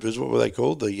the troopers. What were they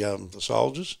called? The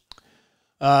soldiers.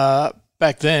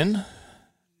 Back then,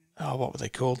 what were they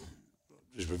called?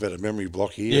 We've had a memory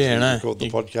block here. Yeah, I know. Called the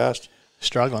podcast.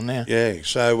 Struggling now. Yeah.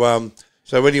 So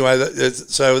anyway,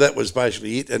 so that was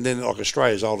basically it. And then like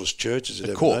Australia's oldest church is at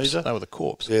Ebenezer. They were the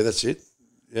corpse. Yeah, that's it.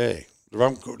 Yeah. The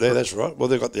Rum Court, yeah, that's right. Well,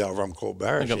 they've got the old Rum Court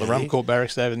Barracks. They've got the Rum Court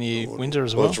Barracks over near Windsor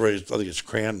as well. I think it's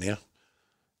Crown now.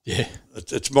 Yeah.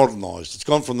 It's modernised. It's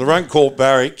gone from the Rum Court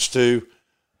Barracks to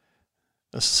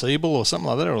a Siebel or something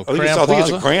like that, or I think it's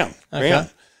a Crown. Okay. Crown.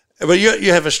 But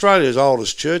you have Australia's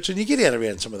oldest church, and you get out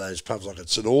around some of those pubs like at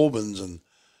St Albans and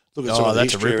Look at some of the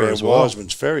that's a history ripper around as well.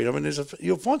 Wiseman's Ferry. I mean,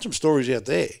 you'll find some stories out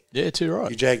there. Yeah, too right.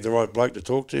 You jag the right bloke to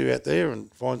talk to out there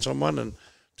and find someone and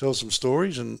tell some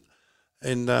stories and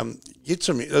get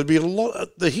some. There'd be a lot.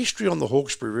 The history on the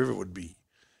Hawkesbury River would be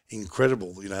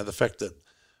incredible. You know, the fact that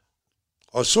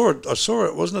I saw it.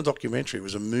 It wasn't a documentary. It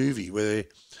was a movie where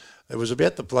it was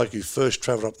about the bloke who first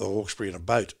travelled up the Hawkesbury in a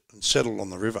boat and settled on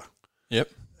the river. Yep.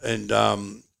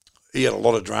 And he had a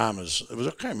lot of dramas. I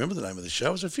can't remember the name of the show.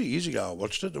 It was a few years ago I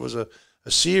watched it. It was a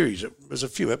series. It was a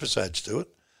few episodes to it.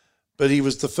 But he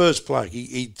was the first bloke.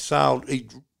 He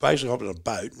basically hopped in a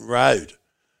boat and rowed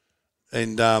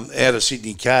and out of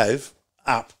Sydney Cove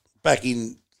up back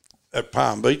in at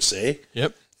Palm Beach there.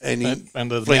 Yep. And he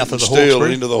and the went mouth of the steeled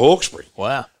Hawkesbury. into the Hawkesbury.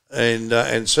 Wow.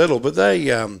 And settled. But they,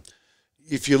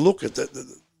 if you look at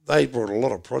that, they brought a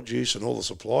lot of produce and all the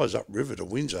supplies upriver to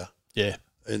Windsor. Yeah.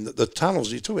 And the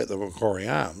tunnels, you talk about the Macquarie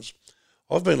Arms,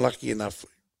 I've been lucky enough,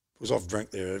 because I've drank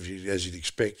there as you'd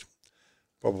expect,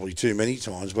 probably too many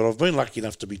times, but I've been lucky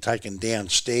enough to be taken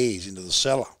downstairs into the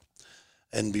cellar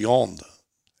and beyond.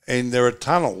 And there are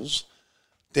tunnels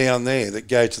down there that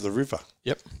go to the river.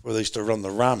 Yep. Where they used to run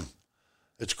the rum.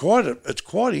 It's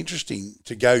quite interesting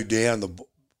to go down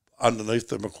underneath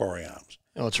the Macquarie Arms.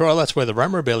 Oh, that's right. That's where the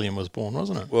Rum Rebellion was born,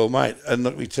 wasn't it? Well, mate, and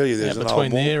let me tell you, there's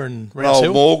between there and an Rouse old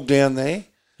Hill. morgue down there.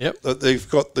 Yep. That they've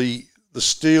got the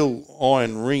steel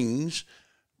iron rings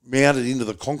mounted into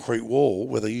the concrete wall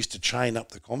where they used to chain up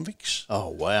the convicts. Oh,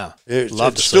 wow. Yeah, it's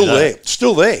Love to still see that. there. It's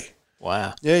still there.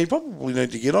 Wow. Yeah, you probably need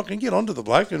to get onto the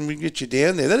bloke and we can get you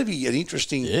down there. That'd be an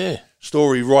interesting Yeah.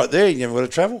 story right there. You never got to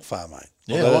travel far, mate.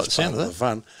 Yeah, Although I like that's the sound part of the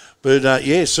fun. But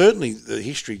yeah, certainly the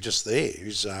history just there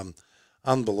is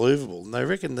unbelievable. And they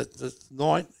reckon that at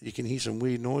night you can hear some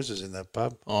weird noises in that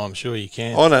pub. Oh, I'm sure you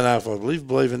can. I don't know if I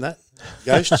believe in that.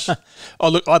 Ghosts. Oh,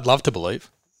 look, I'd love to believe,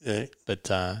 Yeah. but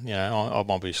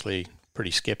I'm obviously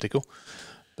pretty sceptical.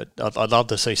 But I'd love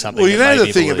to see something. Well, you that know made the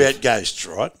me thing believe. about ghosts,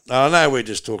 right? Now, I know we're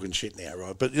just talking shit now,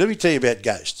 right? But let me tell you about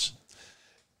ghosts.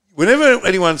 Whenever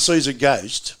anyone sees a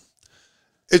ghost,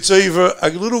 it's either a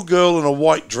little girl in a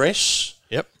white dress,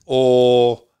 Yep.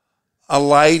 or a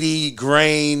lady,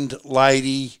 grand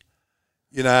lady,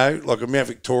 like a Mount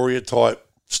Victoria type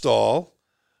style.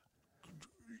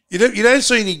 You don't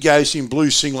see any ghosts in blue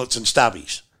singlets and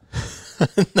stubbies,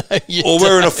 or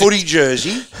wearing a footy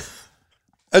jersey.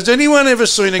 Has anyone ever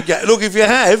seen a ghost? Look, if you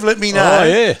have, let me know. Oh,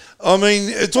 yeah. I mean,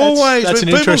 it's always that's when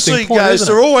an people interesting see point, ghosts,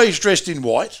 isn't it? they're always dressed in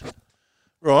white,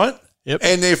 right? Yep.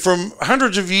 And they're from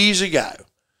hundreds of years ago.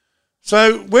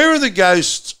 So where are the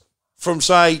ghosts from,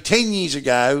 say, 10 years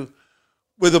ago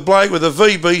with a bloke with a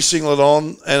VB singlet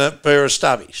on and a pair of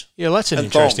stubbies? Yeah, that's an and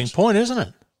interesting thongs? point, isn't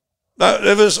it? No,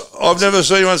 I've never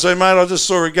seen one say, mate, I just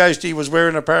saw a ghost. He was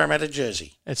wearing a Parramatta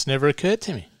jersey. It's never occurred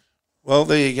to me. Well,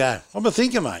 there you go. I'm a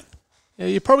thinker, mate. Yeah,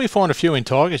 you probably find a few in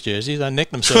Tigers jerseys. They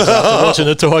neck themselves after watching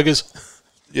the Tigers.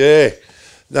 Yeah.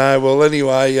 No, well,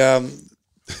 anyway,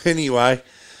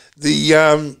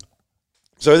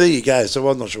 so there you go. So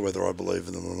I'm not sure whether I believe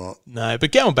in them or not. No,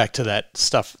 but going back to that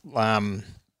stuff in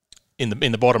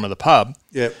the bottom of the pub,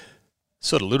 Yep.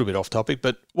 sort of a little bit off topic,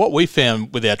 but what we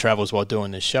found with our travels while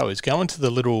doing this show is going to the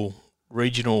little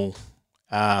regional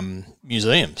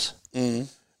museums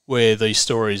where these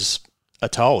stories are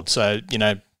told. So,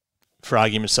 for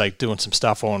argument's sake, doing some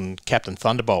stuff on Captain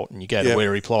Thunderbolt and you go to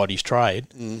where he plied his trade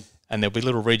and there'll be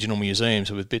little regional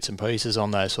museums with bits and pieces on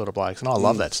those sort of blokes. And I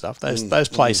love that stuff. Those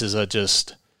places are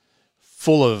just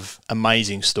full of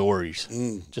amazing stories,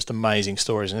 just amazing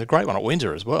stories. And a great one at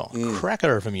Windsor as well.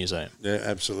 Cracker of a museum. Yeah,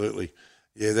 absolutely.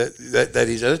 Yeah,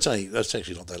 that's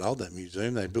actually not that old, that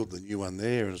museum. They built the new one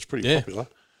there and it's pretty popular.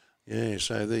 Yeah,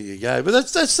 so there you go. But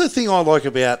that's the thing I like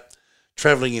about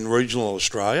travelling in regional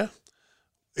Australia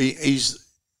is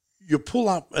you pull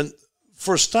up, and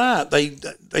for a start, they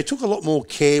took a lot more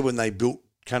care when they built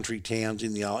country towns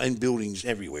and buildings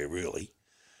everywhere, really,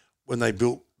 when they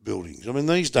built buildings. I mean,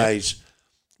 these days,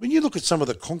 when you look at some of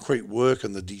the concrete work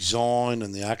and the design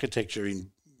and the architecture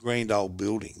in grand old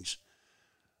buildings,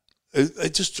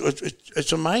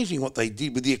 it's amazing what they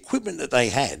did with the equipment that they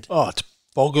had. Oh, it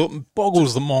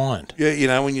boggles the mind.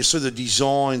 Yeah, when you see the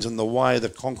designs and the way the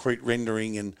concrete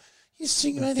rendering and you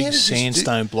think, man, Big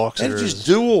sandstone blocks. How that did are you just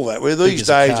do all that? Where these as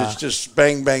a days car. it's just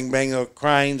bang, bang, bang, or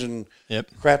cranes and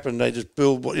crap, and they just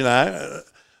build what.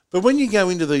 But when you go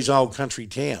into these old country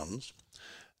towns,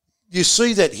 you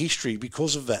see that history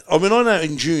because of that. I mean, I know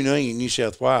in Junee in New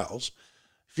South Wales,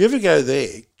 if you ever go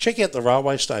there, check out the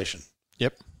railway station.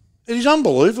 Yep. It is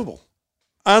unbelievable.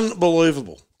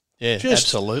 Unbelievable. Yeah,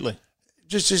 absolutely.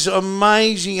 just this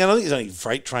amazing, and I think there's only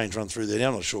freight trains run through there now.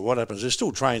 I'm not sure what happens. There's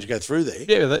still trains go through there.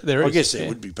 Yeah, there is. I guess there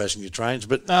would be passenger trains,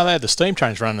 but no, they had the steam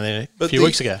trains running there a few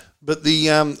weeks ago. But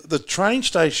the train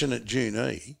station at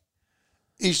Junee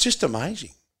is just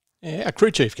amazing. Yeah, our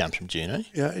crew chief comes from Junee.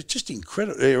 Yeah, it's just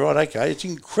incredible. Yeah, right, okay, it's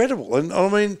incredible, and I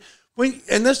mean,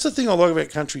 and that's the thing I like about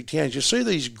country towns. You see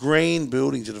these grand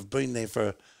buildings that have been there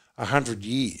for 100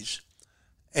 years,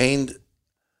 and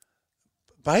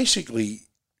basically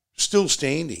still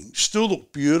standing, still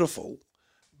look beautiful,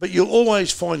 but you'll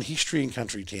always find history in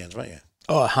country towns, won't you?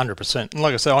 Oh, 100%. And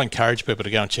like I say, I encourage people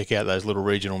to go and check out those little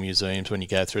regional museums when you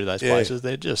go through those places.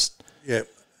 They're just... Yeah.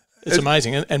 It's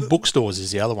amazing. And bookstores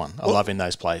is the other one I love in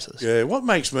those places. Yeah, what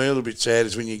makes me a little bit sad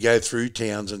is when you go through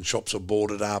towns and shops are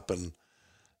boarded up, and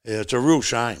it's a real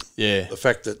shame. Yeah. The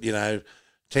fact that,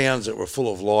 towns that were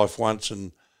full of life once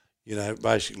and,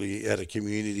 basically had a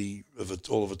community of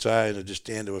all of its own are just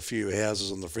down to a few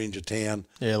houses on the fringe of town.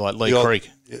 Yeah, like Lee Creek.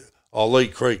 Yeah. Oh, Lee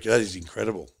Creek, that is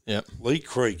incredible. Yep. Lee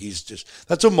Creek is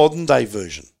that's a modern day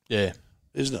version. Yeah.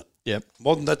 Isn't it? Yep.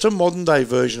 That's a modern day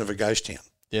version of a ghost town.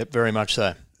 Yep, very much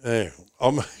so. Yeah.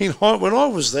 I mean, when I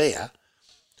was there,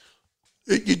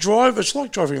 it's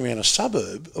like driving around a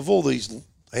suburb of all these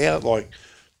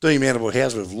demountable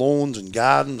houses with lawns and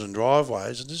gardens and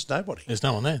driveways, and there's nobody. There's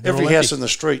no one there. They're Every all house empty. in the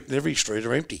street and every street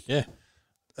are empty. Yeah.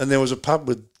 And there was a pub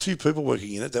with 2 people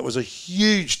working in it that was a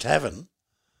huge tavern.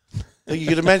 You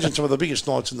could imagine some of the biggest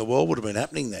nights in the world would have been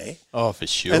happening there. Oh, for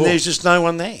sure. And there's just no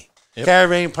one there. Yep.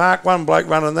 Caravan park, one bloke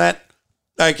running that,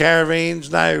 no caravans,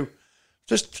 no,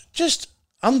 just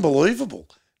unbelievable.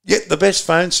 Yet the best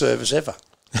phone service ever.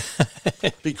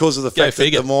 Because of the fact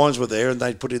that the mines were there and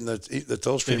they put in the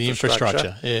Telstra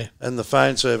infrastructure. Yeah. And the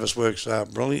phone service works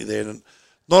brilliantly there. And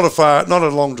not a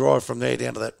long drive from there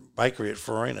down to that bakery at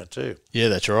Farina too. Yeah,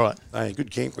 that's right. Hey,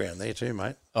 good campground there too,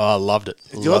 mate. Oh, I loved it.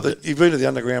 You've been to the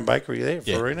underground bakery there,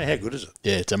 Farina? How good is it?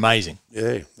 Yeah, it's amazing.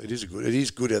 Yeah, it is good. It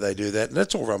is good how they do that, and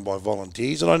that's all run by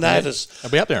volunteers. And I noticed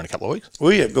I'll be up there in a couple of weeks.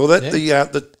 Well, yeah. Well,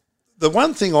 the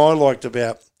one thing I liked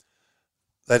about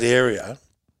that area,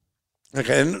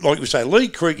 okay, and like we say, Lee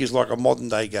Creek is like a modern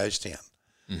day ghost town.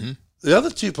 Mm-hmm. The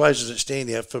other 2 places that stand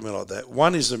out for me like that,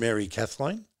 one is the Mary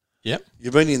Kathleen. Yep.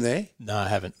 You've been in there? No, I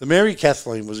haven't. The Mary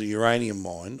Kathleen was a uranium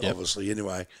mine, obviously,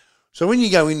 anyway. So when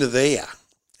you go into there,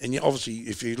 and obviously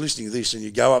if you're listening to this and you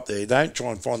go up there, don't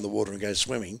try and find the water and go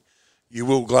swimming. You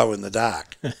will glow in the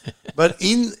dark. But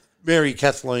in Mary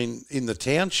Kathleen, in the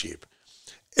township,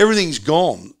 everything's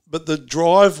gone, but the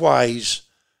driveways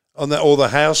or the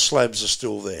house slabs are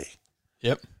still there.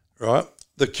 Yep. Right?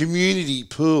 The community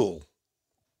pool,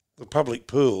 the public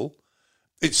pool,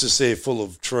 it's just there full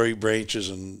of tree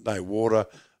branches and no water,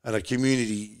 and a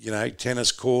community,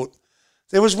 tennis court.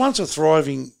 There was once a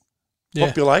thriving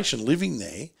population living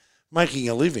there, making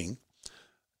a living,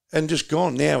 and just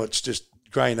gone. Now it's just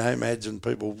grey nomads and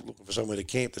people looking for somewhere to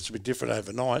camp that's a bit different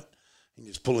overnight. You can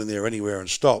just pull in there anywhere and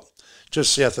stop.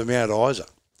 Just south of Mount Isa,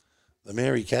 the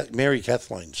Mary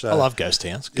Kathleen. So I love ghost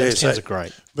towns. Ghost towns are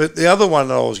great. But the other one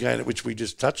that I was going to, which we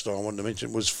just touched on, I wanted to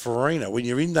mention, was Farina. When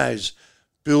you're in those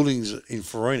buildings in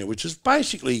Farina, which is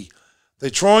basically, they're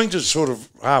trying to sort of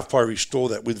halfway restore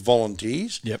that with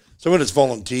volunteers. Yep. So when it's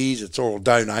volunteers, it's all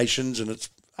donations and it's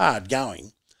hard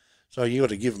going. So you got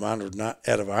to give them 100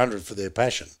 out of 100 for their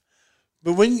passion.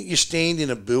 But when you stand in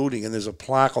a building and there's a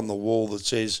plaque on the wall that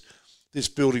says this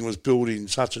building was built in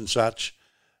such and such,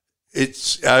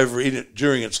 it's over in it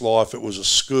during its life. It was a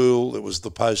school. It was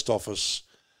the post office.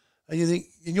 And you think,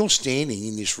 and you're standing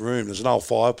in this room. There's an old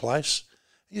fireplace.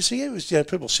 You see, it was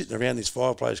people sitting around this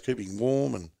fireplace keeping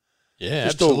warm and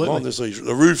just absolutely. all gone.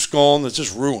 The roof's gone. There's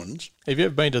just ruins. Have you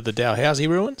ever been to the Dalhousie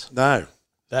ruins? No.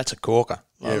 That's a corker.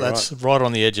 Yeah, that's right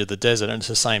on the edge of the desert, and it's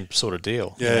the same sort of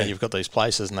deal. Yeah. You've got these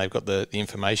places, and they've got the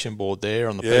information board there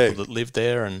on the people that live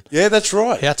there. And yeah, that's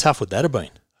right. How tough would that have been?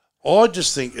 I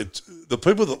just think it's the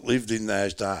people that lived in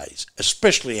those days,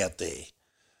 especially out there,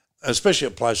 especially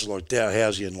at places like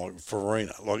Dalhousie and like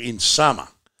Farina, like in summer.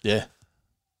 Yeah.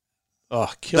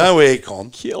 Oh, killer. No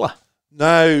aircon. Killer.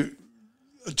 No,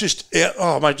 just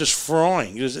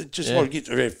frying. Just like get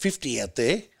around 50 out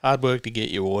there. Hard work to get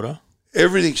your water.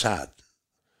 Everything's hard.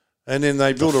 And then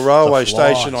they built a railway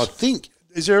station, I think.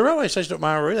 Is there a railway station at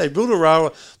Maree? They built a railway.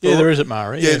 Yeah, there is at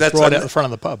Maree. Yeah, that's right out the front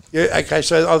of the pub. Yeah, okay.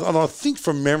 So I think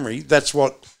from memory, that's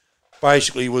what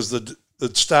basically was the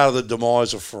start of the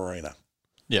demise of Farina.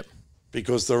 Yep.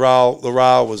 Because the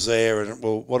rail was there, and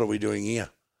well, what are we doing here?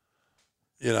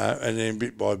 And then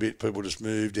bit by bit, people just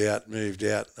moved out,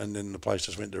 and then the place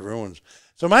just went to ruins.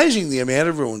 It's amazing the amount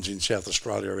of ruins in South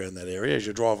Australia around that area as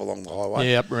you drive along the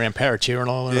highway. Yeah, up around Parachiran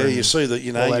Island. Yeah, you see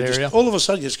that, all that area. All of a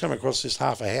sudden you just come across this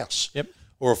half a house. Yep.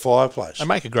 or a fireplace. They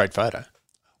make a great photo.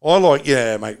 I like,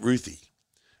 mate, Ruthie.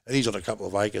 And he's on a couple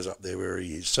of acres up there where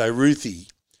he is. So Ruthie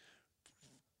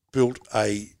built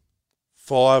a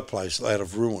fireplace out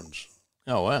of ruins.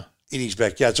 Oh, wow. In his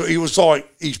backyard. So it was like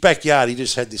his backyard, he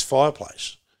just had this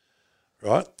fireplace,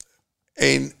 right?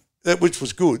 And which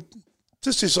was good.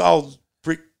 Just this old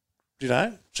brick,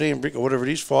 sand brick or whatever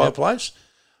it is, fireplace,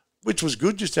 which was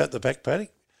good just out the back paddock.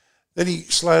 Then he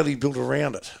slowly built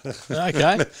around it.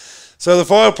 Okay. So the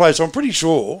fireplace, I'm pretty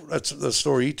sure, that's the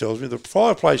story he tells me, the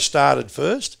fireplace started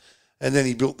first and then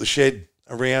he built the shed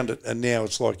around it and now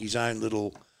it's like his own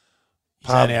little pub.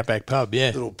 His own outback pub,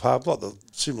 yeah. Little pub, like the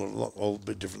similar, a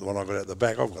bit different than the one I got out the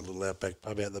back. I've got a little outback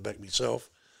pub out the back myself.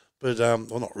 But,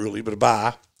 well, not really, but a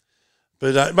bar.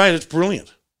 But, mate, it's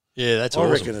brilliant. Yeah, that's awesome.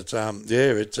 I reckon it's,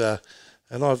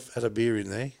 and I've had a beer in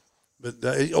there. But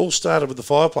it all started with the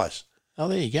fireplace. Oh,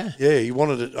 there you go. Yeah, he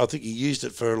wanted it. I think he used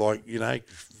it for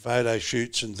photo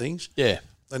shoots and things. Yeah.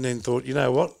 And then thought, you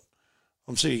know what?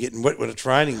 I'm sick of getting wet when it's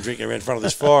raining, drinking around in front of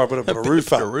this fire. But I've got a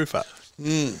roof up. A roof up.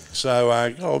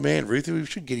 So, oh man, Ruthie, we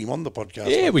should get him on the podcast.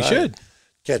 Yeah, we should.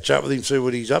 Catch up with him, see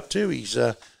what he's up to. He's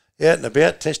out and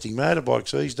about testing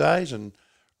motorbikes these days and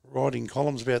writing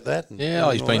columns about that. And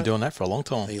he's been doing that for a long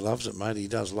time. He loves it, mate. He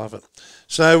does love it.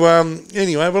 So,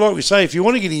 anyway, but like we say, if you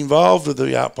want to get involved with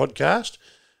the Art Podcast,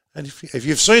 and if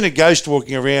you've seen a ghost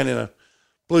walking around in a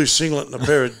blue singlet and a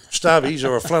pair of stubbies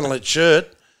or a flannelette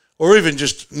shirt or even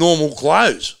just normal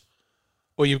clothes.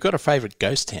 Well, you've got a favourite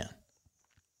ghost town.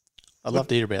 I'd love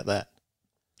to hear about that.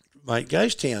 Mate,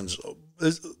 ghost towns,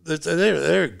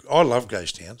 I love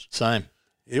ghost towns. Same.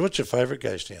 Yeah, what's your favourite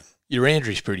ghost town? Your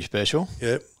Andrew's pretty special.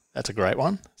 Yep. That's a great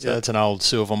one. So it's an old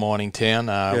silver mining town.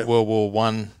 World War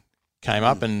One came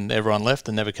up and everyone left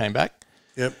and never came back.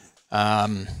 Yep.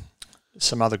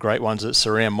 Some other great ones that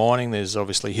surround mining. There's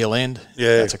obviously Hill End.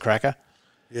 Yeah. That's a cracker.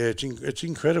 Yeah, it's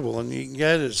incredible. And you can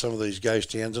go to some of these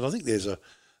ghost towns, and I think there's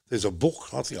a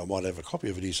book. I think I might have a copy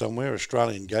of it here somewhere,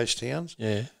 Australian Ghost Towns.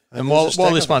 Yeah. And while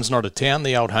this one's not a town,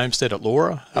 the old homestead at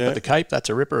Laura up at the Cape, that's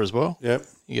a ripper as well. Yep.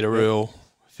 You get a real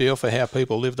feel for how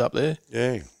people lived up there.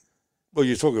 Yeah. Well,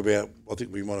 you talk about, I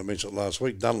think we might have mentioned it last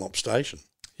week, Dunlop Station.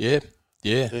 Yeah.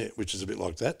 Which is a bit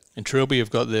like that. In Trilby, you've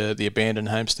got the abandoned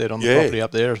homestead on the property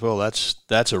up there as well.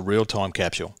 That's a real time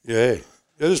capsule. Yeah.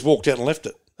 They just walked out and left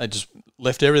it. They just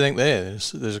left everything there.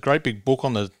 There's a great big book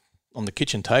on the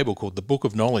kitchen table called the Book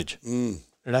of Knowledge.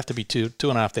 It'd have to be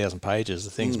 2,500 pages. The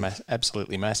thing's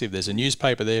absolutely massive. There's a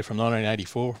newspaper there from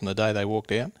 1984 from the day they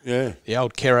walked out. Yeah. The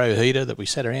old Kero heater that we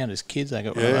sat around as kids, they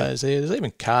got one of those there. There's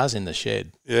even cars in the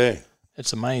shed. Yeah.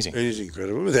 It's amazing. It is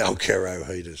incredible. With the old Kero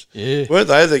heaters. Yeah. Weren't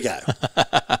they the go?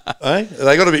 Eh?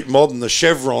 They got a bit modern, the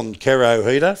Chevron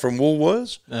Kero heater from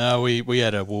Woolworths. No, we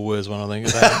had a Woolworths one, I think.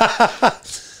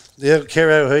 The old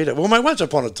Kero heater. Well, mate, once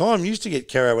upon a time, you used to get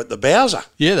Kero at the Bowser.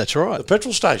 Yeah, that's right. The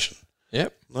petrol station.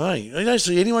 Yep. No, you don't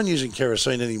see anyone using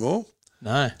kerosene anymore.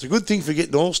 No. It's a good thing for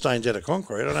getting oil stains out of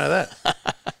concrete. I know that.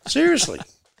 Seriously.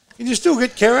 Can you still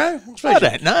get Kero? I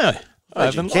don't know.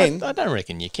 I don't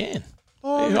reckon you can.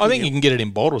 I think you can get it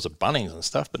in bottles at Bunnings and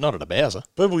stuff, but not at a Bowser.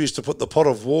 People used to put the pot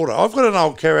of water. I've got an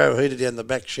old Kero heater down the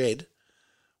back shed,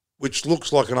 which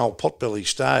looks like an old potbelly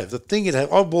stove. The thing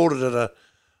I bought it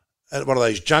at one of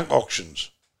those junk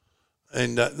auctions,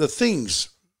 and the things,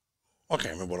 I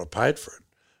can't remember what I paid for it,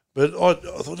 but I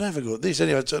thought, never got this.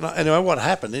 Anyway, what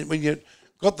happened, when you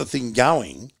got the thing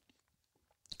going,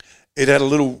 it had a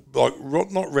little, like,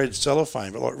 not red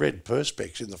cellophane, but like red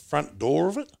perspex in the front door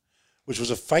of it, which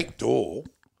was a fake door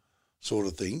sort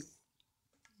of thing,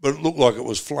 but it looked like it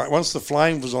was once the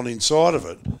flame was on inside of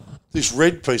it, this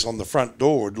red piece on the front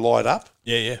door would light up.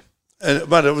 Yeah.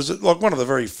 But it was like one of the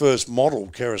very first model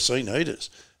kerosene heaters.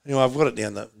 Anyway, I've got it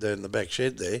down in the back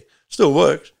shed there. Still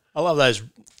works. I love those.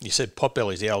 You said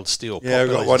potbellies, the old steel. Yeah, I've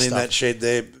got one in that shed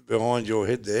there behind your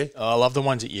head there. I love the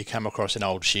ones that you come across in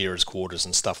old shearers' quarters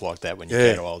and stuff like that when you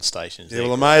go to old stations. Yeah,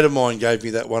 well, a mate of mine gave me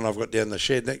that one I've got down the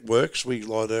shed. That works. We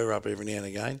light her up every now and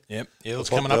again. Yep. Yeah, it's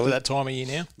coming up to that time of year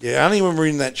now. Yeah, only when we're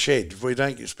in that shed. We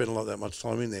don't spend that much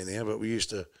time in there now, but we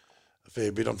used to a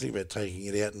fair bit. I'm thinking about taking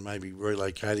it out and maybe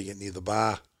relocating it near the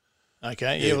bar.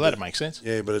 Okay, yeah, well, that'd make sense.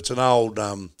 Yeah, but it's an old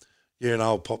an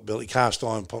old potbelly, cast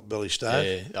iron potbelly stove.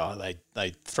 Yeah, they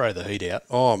throw the heat out.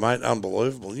 Oh, mate,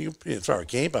 unbelievable. You can throw a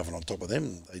camp oven on top of them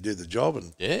and they do the job.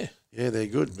 And yeah, they're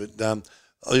good. But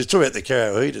I was talking about the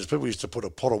Kero heaters. People used to put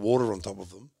a pot of water on top of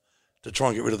them to try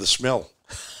and get rid of the smell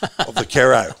of the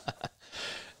Kero.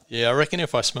 Yeah, I reckon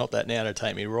if I smelt that now, it'd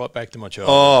take me right back to my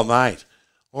childhood. Oh, mate.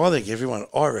 Well,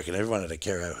 I reckon everyone had a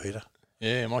Kero heater.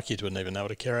 Yeah, my kids wouldn't even know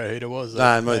what a Kero heater was.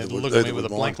 No, they'd look at me with a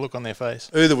blank look on their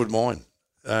face. Either would mine.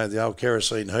 The old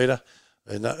kerosene heater.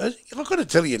 And I've got to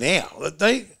tell you now that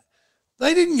they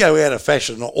didn't go out of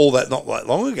fashion all that not that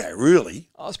long ago, really.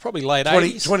 Oh, it's probably late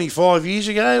 80s. 25 years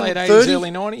ago. Late 30? 80s,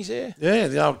 early 90s, yeah. Yeah,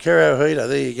 the old Carro heater.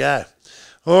 There you go.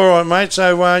 All right, mate.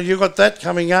 So you've got that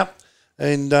coming up,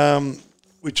 and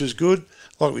which is good.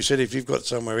 Like we said, if you've got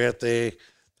somewhere out there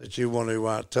that you want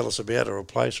to tell us about, or a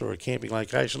place or a camping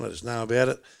location, let us know about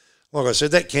it. Like I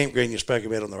said, that campground you spoke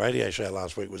about on the radio show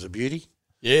last week was a beauty.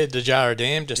 Yeah, Dejara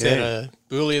Dam, just out of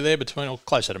Boulia there,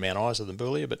 closer to Mount Isa than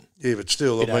Boulia, but yeah, but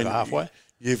still, over halfway.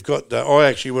 You've got. I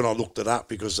actually, when I looked it up,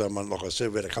 because like I said,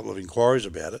 we had a couple of inquiries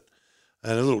about it,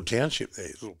 and a little township there, a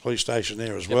little police station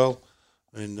there as well,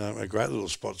 and a great little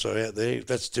spot. So out there,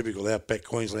 that's typical outback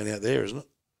Queensland out there, isn't it?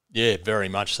 Yeah, very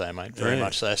much so, mate. Very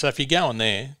much so. So if you're going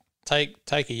there, take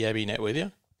a yabby net with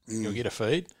you. You'll get a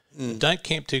feed. Don't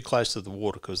camp too close to the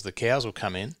water because the cows will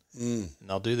come in and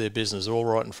they'll do their business all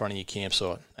right in front of your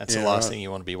campsite. That's the last thing you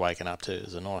want to be waking up to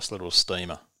is a nice little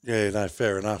steamer. Yeah, no,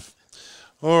 fair enough.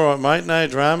 All right, mate, no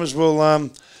dramas.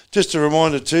 Well, just a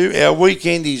reminder too, our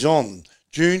weekend is on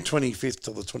June 25th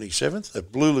to the 27th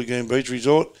at Blue Lagoon Beach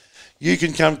Resort. You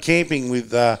can come camping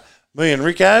with me and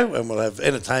Ricko, and we'll have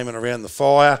entertainment around the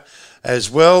fire, as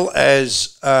well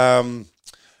as the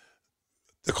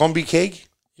combi keg.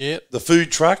 Yep. The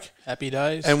food truck. Happy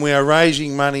days. And we are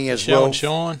raising money as well. Show and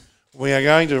shine. We are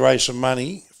going to raise some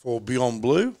money for Beyond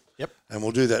Blue. Yep. And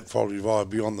we'll do that probably via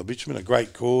Beyond the Bitumen, a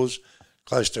great cause,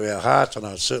 close to our hearts. I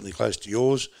know it's certainly close to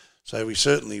yours. So we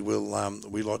certainly will,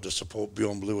 we like to support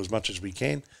Beyond Blue as much as we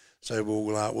can. So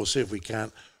we'll see if we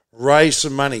can't raise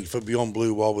some money for Beyond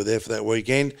Blue while we're there for that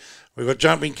weekend. We've got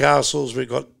jumping castles, we've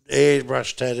got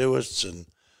airbrush tattooists and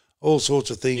all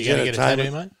sorts of things. You going to get a tattoo,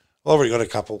 mate? I've already got a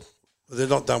couple. They're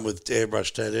not done with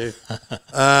airbrush tattoo.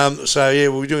 So, yeah,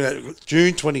 we'll be doing that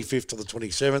June 25th to the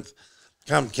 27th.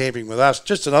 Come camping with us.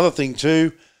 Just another thing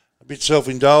too, a bit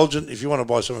self-indulgent. If you want to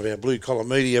buy some of our Blue Collar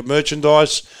Media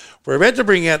merchandise, we're about to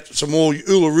bring out some more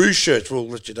Uluru shirts. We'll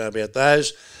let you know about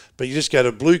those. But you just go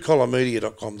to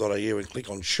bluecollarmedia.com.au and click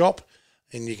on shop,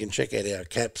 and you can check out our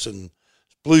caps and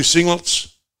blue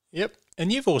singlets. Yep. And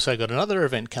you've also got another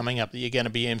event coming up that you're going to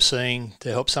be emceeing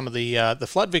to help some of the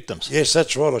flood victims. Yes,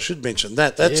 that's right. I should mention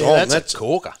that. That's That's a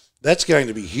corker. That's going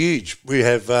to be huge. We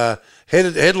have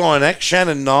headline act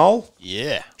Shannon Knoll.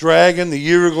 Yeah. Dragon, the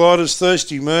Eurogliders,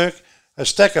 Thirsty Merc, a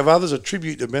stack of others, a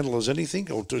tribute to Mental as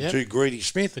Anything, or to Greedy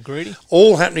Smith. The Greedy.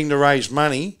 All happening to raise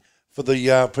money for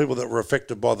the people that were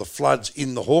affected by the floods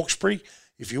in the Hawkesbury.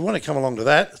 If you want to come along to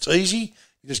that, it's easy.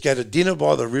 You just go to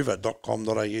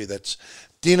dinnerbytheriver.com.au. That's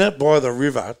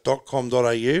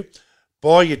dinnerbytheriver.com.au.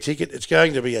 Buy your ticket. It's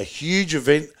going to be a huge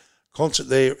event, concert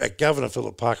there at Governor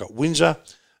Phillip Park at Windsor.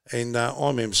 And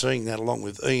I'm emceeing that along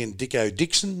with Ian Dicko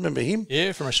Dixon. Remember him?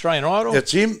 Yeah, from Australian Idol.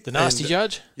 That's him. The nasty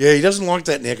judge. Yeah, he doesn't like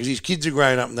that now because his kids are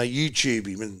growing up and they YouTube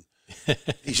him. And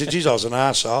he said, geez, I was an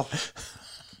arsehole.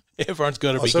 Everyone's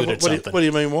got to be good at something. What do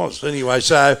you mean was? Anyway,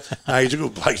 so he's a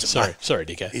good bloke. Sorry,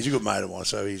 Dicko. He's a good mate of mine,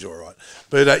 so he's all right.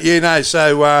 But,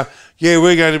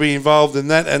 we're going to be involved in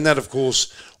that. And that, of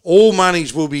course, all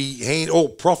monies will be all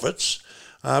profits,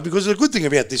 because the good thing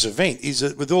about this event is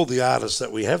that with all the artists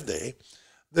that we have there,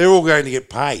 they're all going to get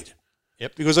paid.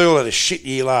 Yep. Because they all had a shit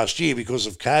year last year because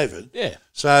of COVID. Yeah.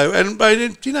 So, but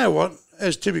do you know what?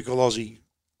 As typical Aussie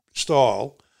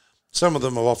style, some of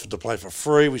them are offered to play for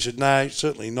free. We said, no,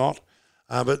 certainly not.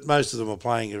 But most of them are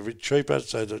playing a bit cheaper,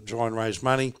 so to try and raise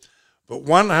money. But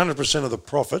 100% of the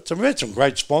profits, and we've had some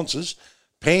great sponsors,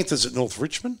 Panthers at North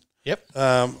Richmond. Yep.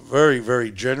 Very,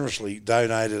 very generously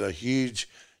donated a huge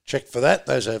check for that.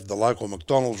 Those have the local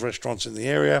McDonald's restaurants in the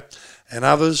area and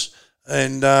others.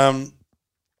 And 100%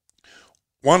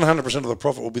 of the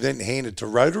profit will be then handed to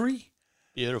Rotary.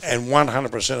 Beautiful. And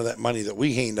 100% of that money that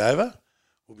we hand over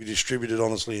will be distributed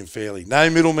honestly and fairly. No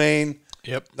middleman.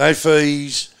 Yep. No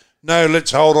fees. No, let's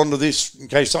hold on to this in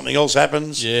case something else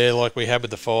happens. Yeah, like we had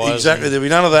with the fires. Exactly. There'll be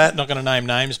none of that. Not going to name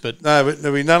names, but... No, but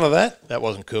there'll be none of that. That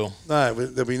wasn't cool. No,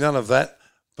 there'll be none of that.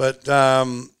 But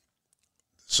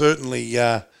certainly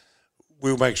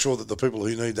we'll make sure that the people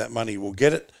who need that money will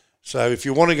get it. So if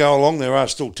you want to go along, there are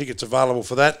still tickets available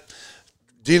for that.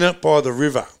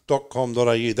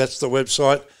 dinnerbytheriver.com.au. That's the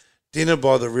website,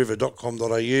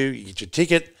 dinnerbytheriver.com.au. You get your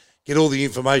ticket, get all the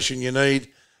information you need,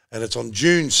 and it's on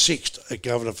June 6th at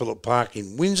Governor Phillip Park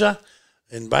in Windsor.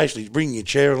 And basically bring your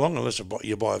chair along, unless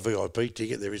you buy a VIP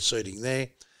ticket, there is seating there,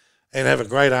 and have a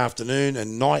great afternoon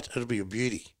and night. It'll be a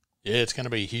beauty. Yeah, it's going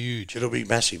to be huge. It'll be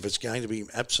massive. It's going to be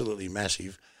absolutely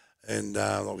massive. And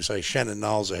like we say, Shannon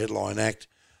Knowles, the headline act.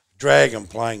 Dragon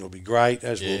playing will be great,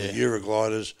 as will the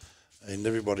Eurogliders and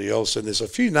everybody else. And there's a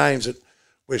few names that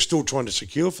we're still trying to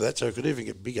secure for that, so it could even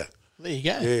get bigger. There you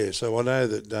go. Yeah, so I know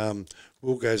that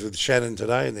Wilco's with Shannon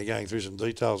today, and they're going through some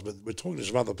details, but we're talking to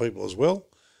some other people as well,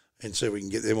 and see if we can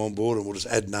get them on board, and we'll just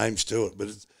add names to it. But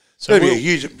it's going to be a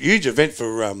huge event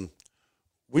for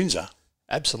Windsor.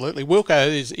 Absolutely. Wilco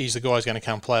is the guy who's going to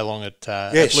come play along at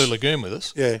Blue Lagoon with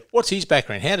us. Yeah. What's his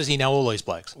background? How does he know all these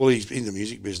blokes? Well, he's in the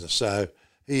music business, so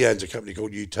he owns a company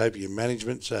called Utopia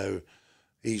Management. So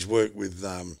he's worked with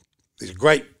he's a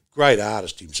great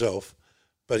artist himself,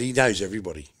 but he knows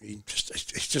everybody. He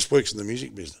just works in the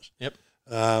music business. Yep.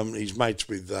 He's mates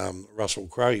with Russell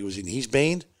Crowe. He was in his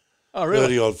band. Oh,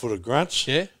 really? 30 Odd Foot of Grunts.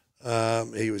 Yeah.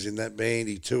 He was in that band.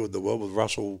 He toured the world with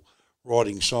Russell,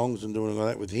 writing songs and doing all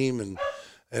that with him,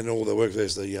 and all the work.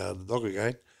 There's the dog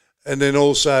again. And then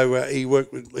also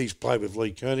he's played with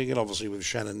Lee Kernigan, obviously with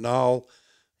Shannon Noel.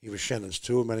 He was Shannon's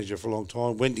tour manager for a long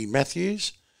time. Wendy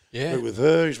Matthews, worked with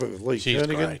her. He's worked with Lee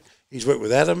Kernigan. Great. He's worked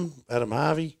with Adam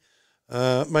Harvey.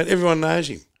 Mate, everyone knows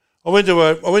him. I went to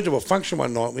a function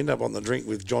one night. We ended up on the drink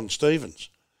with John Stevens.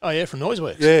 Oh yeah, from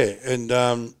Noiseworks. Yeah, and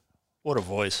what a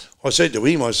voice. I said to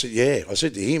him, I said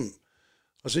to him,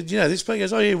 this bloke. He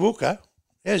goes, oh yeah, Wilco.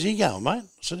 How's he going, mate?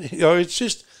 I said, it's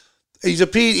just he's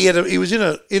appeared. He was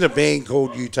in a band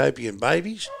called Utopian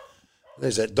Babies.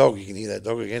 There's that dog. You can hear that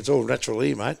dog again. It's all natural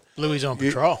here, mate. Bluey's on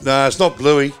patrol. No, it's not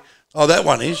Bluey. Oh, that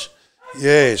one is.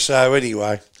 Yeah. So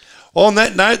anyway, on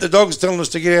that note, the dog's telling us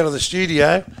to get out of the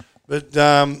studio. But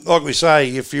like we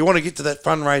say, if you want to get to that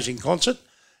fundraising concert,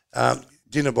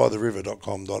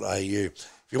 dinnerbytheriver.com.au.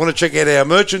 If you want to check out our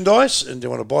merchandise and you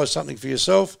want to buy something for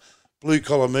yourself,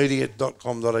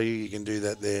 bluecollarmedia.com.au, you can do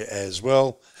that there as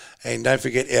well. And don't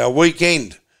forget our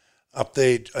weekend up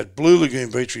there at Blue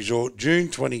Lagoon Beach Resort, June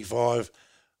 25th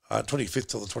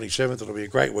till the 27th. It'll be a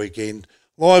great weekend.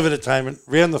 Live entertainment,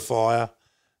 round the fire,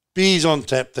 beers on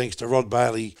tap thanks to Rod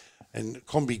Bailey and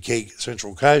Combi Keg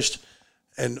Central Coast,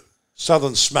 and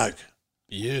Southern Smoke.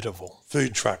 Beautiful.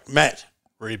 Food truck. Matt.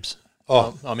 Ribs.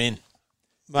 Oh, I'm in.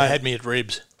 They mate. had me at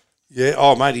ribs. Yeah.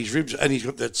 Oh, mate, his ribs. And he's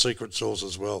got that secret sauce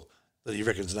as well that he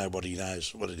reckons nobody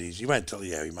knows what it is. He won't tell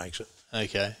you how he makes it.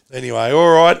 Okay. Anyway,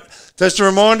 all right. Just a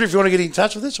reminder, if you want to get in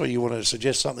touch with us or you want to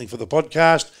suggest something for the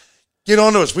podcast, get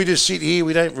on to us. We just sit here.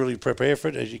 We don't really prepare for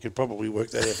it, as you could probably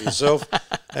work that out for yourself,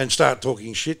 and start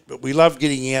talking shit. But we love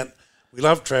getting out. We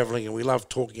love travelling, and we love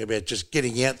talking about just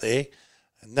getting out there.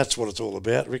 And that's what it's all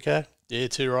about, Ricko. Yeah,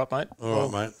 too right, mate. All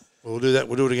right, mate. We'll do that.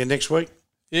 We'll do it again next week.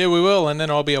 Yeah, we will, and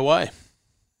then I'll be away.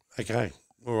 Okay.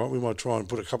 All right. We might try and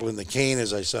put a couple in the can,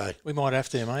 as they say. We might have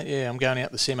to, mate. Yeah, I'm going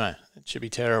out the Simo. It should be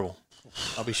terrible.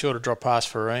 I'll be sure to drop past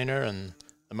Farina and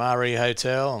the Marie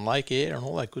Hotel and Lake Air and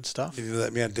all that good stuff. Get into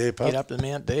that Mount Dare pub. Get up to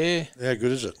Mount Dare. How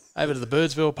good is it? Over to the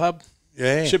Birdsville pub.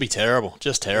 Yeah. Should be terrible.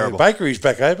 Just terrible. Yeah, bakery's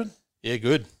back open. Yeah,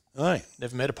 good. Hey.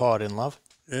 Never met a pie I didn't love.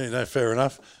 Yeah, no, fair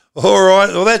enough. All right.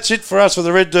 Well, that's it for us for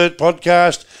the Red Dirt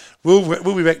Podcast.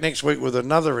 We'll be back next week with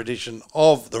another edition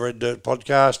of the Red Dirt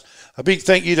Podcast. A big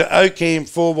thank you to OCAM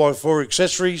 4x4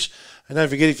 Accessories. And don't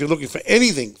forget, if you're looking for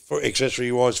anything for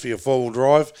accessory-wise for your four-wheel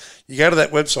drive, you go to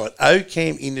that website,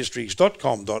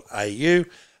 ocamindustries.com.au,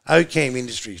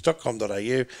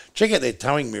 ocamindustries.com.au. Check out their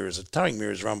towing mirrors. The towing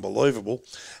mirrors are unbelievable.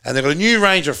 And they've got a new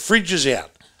range of fridges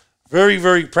out. Very,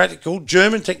 very practical.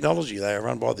 German technology. They are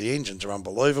run by the engines are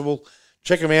unbelievable.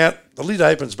 Check them out. The lid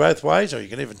opens both ways, or you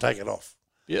can even take it off.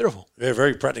 Beautiful. They're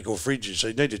very practical fridges, so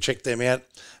you need to check them out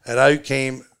at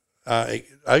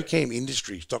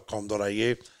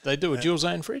ocamindustries.com.au. They do a dual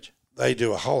zone fridge? They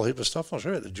do a whole heap of stuff. I'm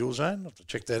sure at the dual zone. I have to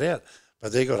check that out.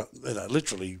 But they've got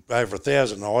literally over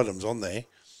 1,000 items on there,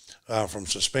 from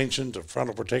suspension to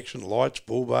frontal protection, lights,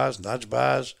 bull bars, nudge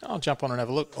bars. I'll jump on and have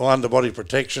a look. Underbody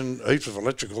protection, heaps of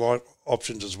electrical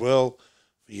options as well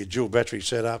for your dual battery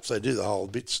setups. They do the whole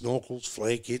bit, snorkels,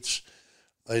 flare kits.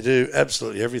 They do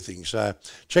absolutely everything. So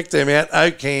check them out,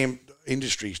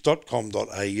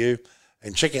 ocamindustries.com.au,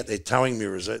 and check out their towing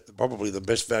mirrors. They're probably the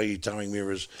best value towing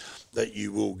mirrors that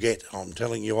you will get. I'm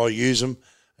telling you, I use them,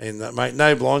 and mate,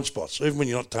 no blind spots. Even when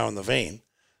you're not towing the van,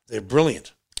 they're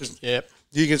brilliant. Yep.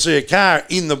 You can see a car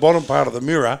in the bottom part of the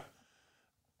mirror,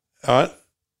 all right,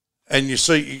 and you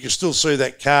can still see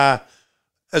that car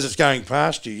as it's going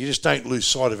past you. You just don't lose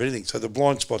sight of anything. So the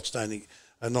blind spots are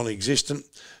non-existent.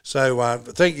 So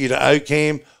thank you to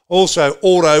OCAM. Also,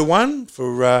 Auto One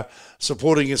for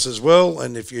supporting us as well.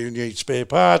 And if you need spare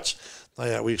parts,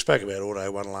 we spoke about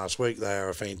Auto One last week. They are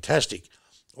a fantastic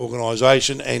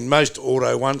organisation, and most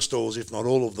Auto One stores, if not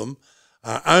all of them,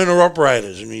 are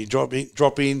owner-operators. And you drop in,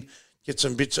 get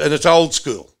some bits, and it's old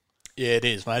school. Yeah, it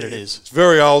is, mate, it is. It's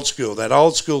very old school. That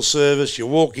old school service, you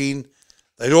walk in,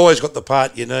 they've always got the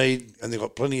part you need, and they've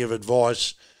got plenty of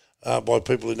advice by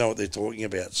people who know what they're talking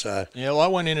about. So yeah, well, I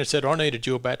went in and said, I need a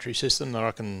dual battery system that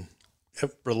I can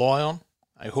rely on.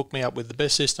 They hooked me up with the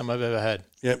best system I've ever had.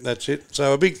 Yep, that's it.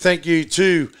 So a big thank you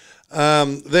to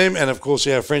them and, of course,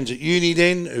 our friends at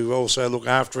Uniden who also look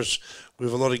after us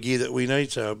with a lot of gear that we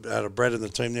need. So out of Brad and the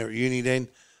team there at Uniden,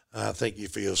 thank you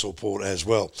for your support as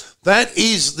well. That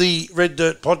is the Red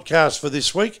Dirt podcast for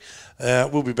this week.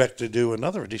 We'll be back to do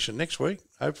another edition next week,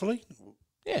 hopefully.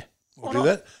 Yeah. We'll do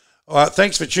that. All right,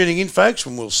 thanks for tuning in, folks,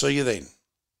 and we'll see you then.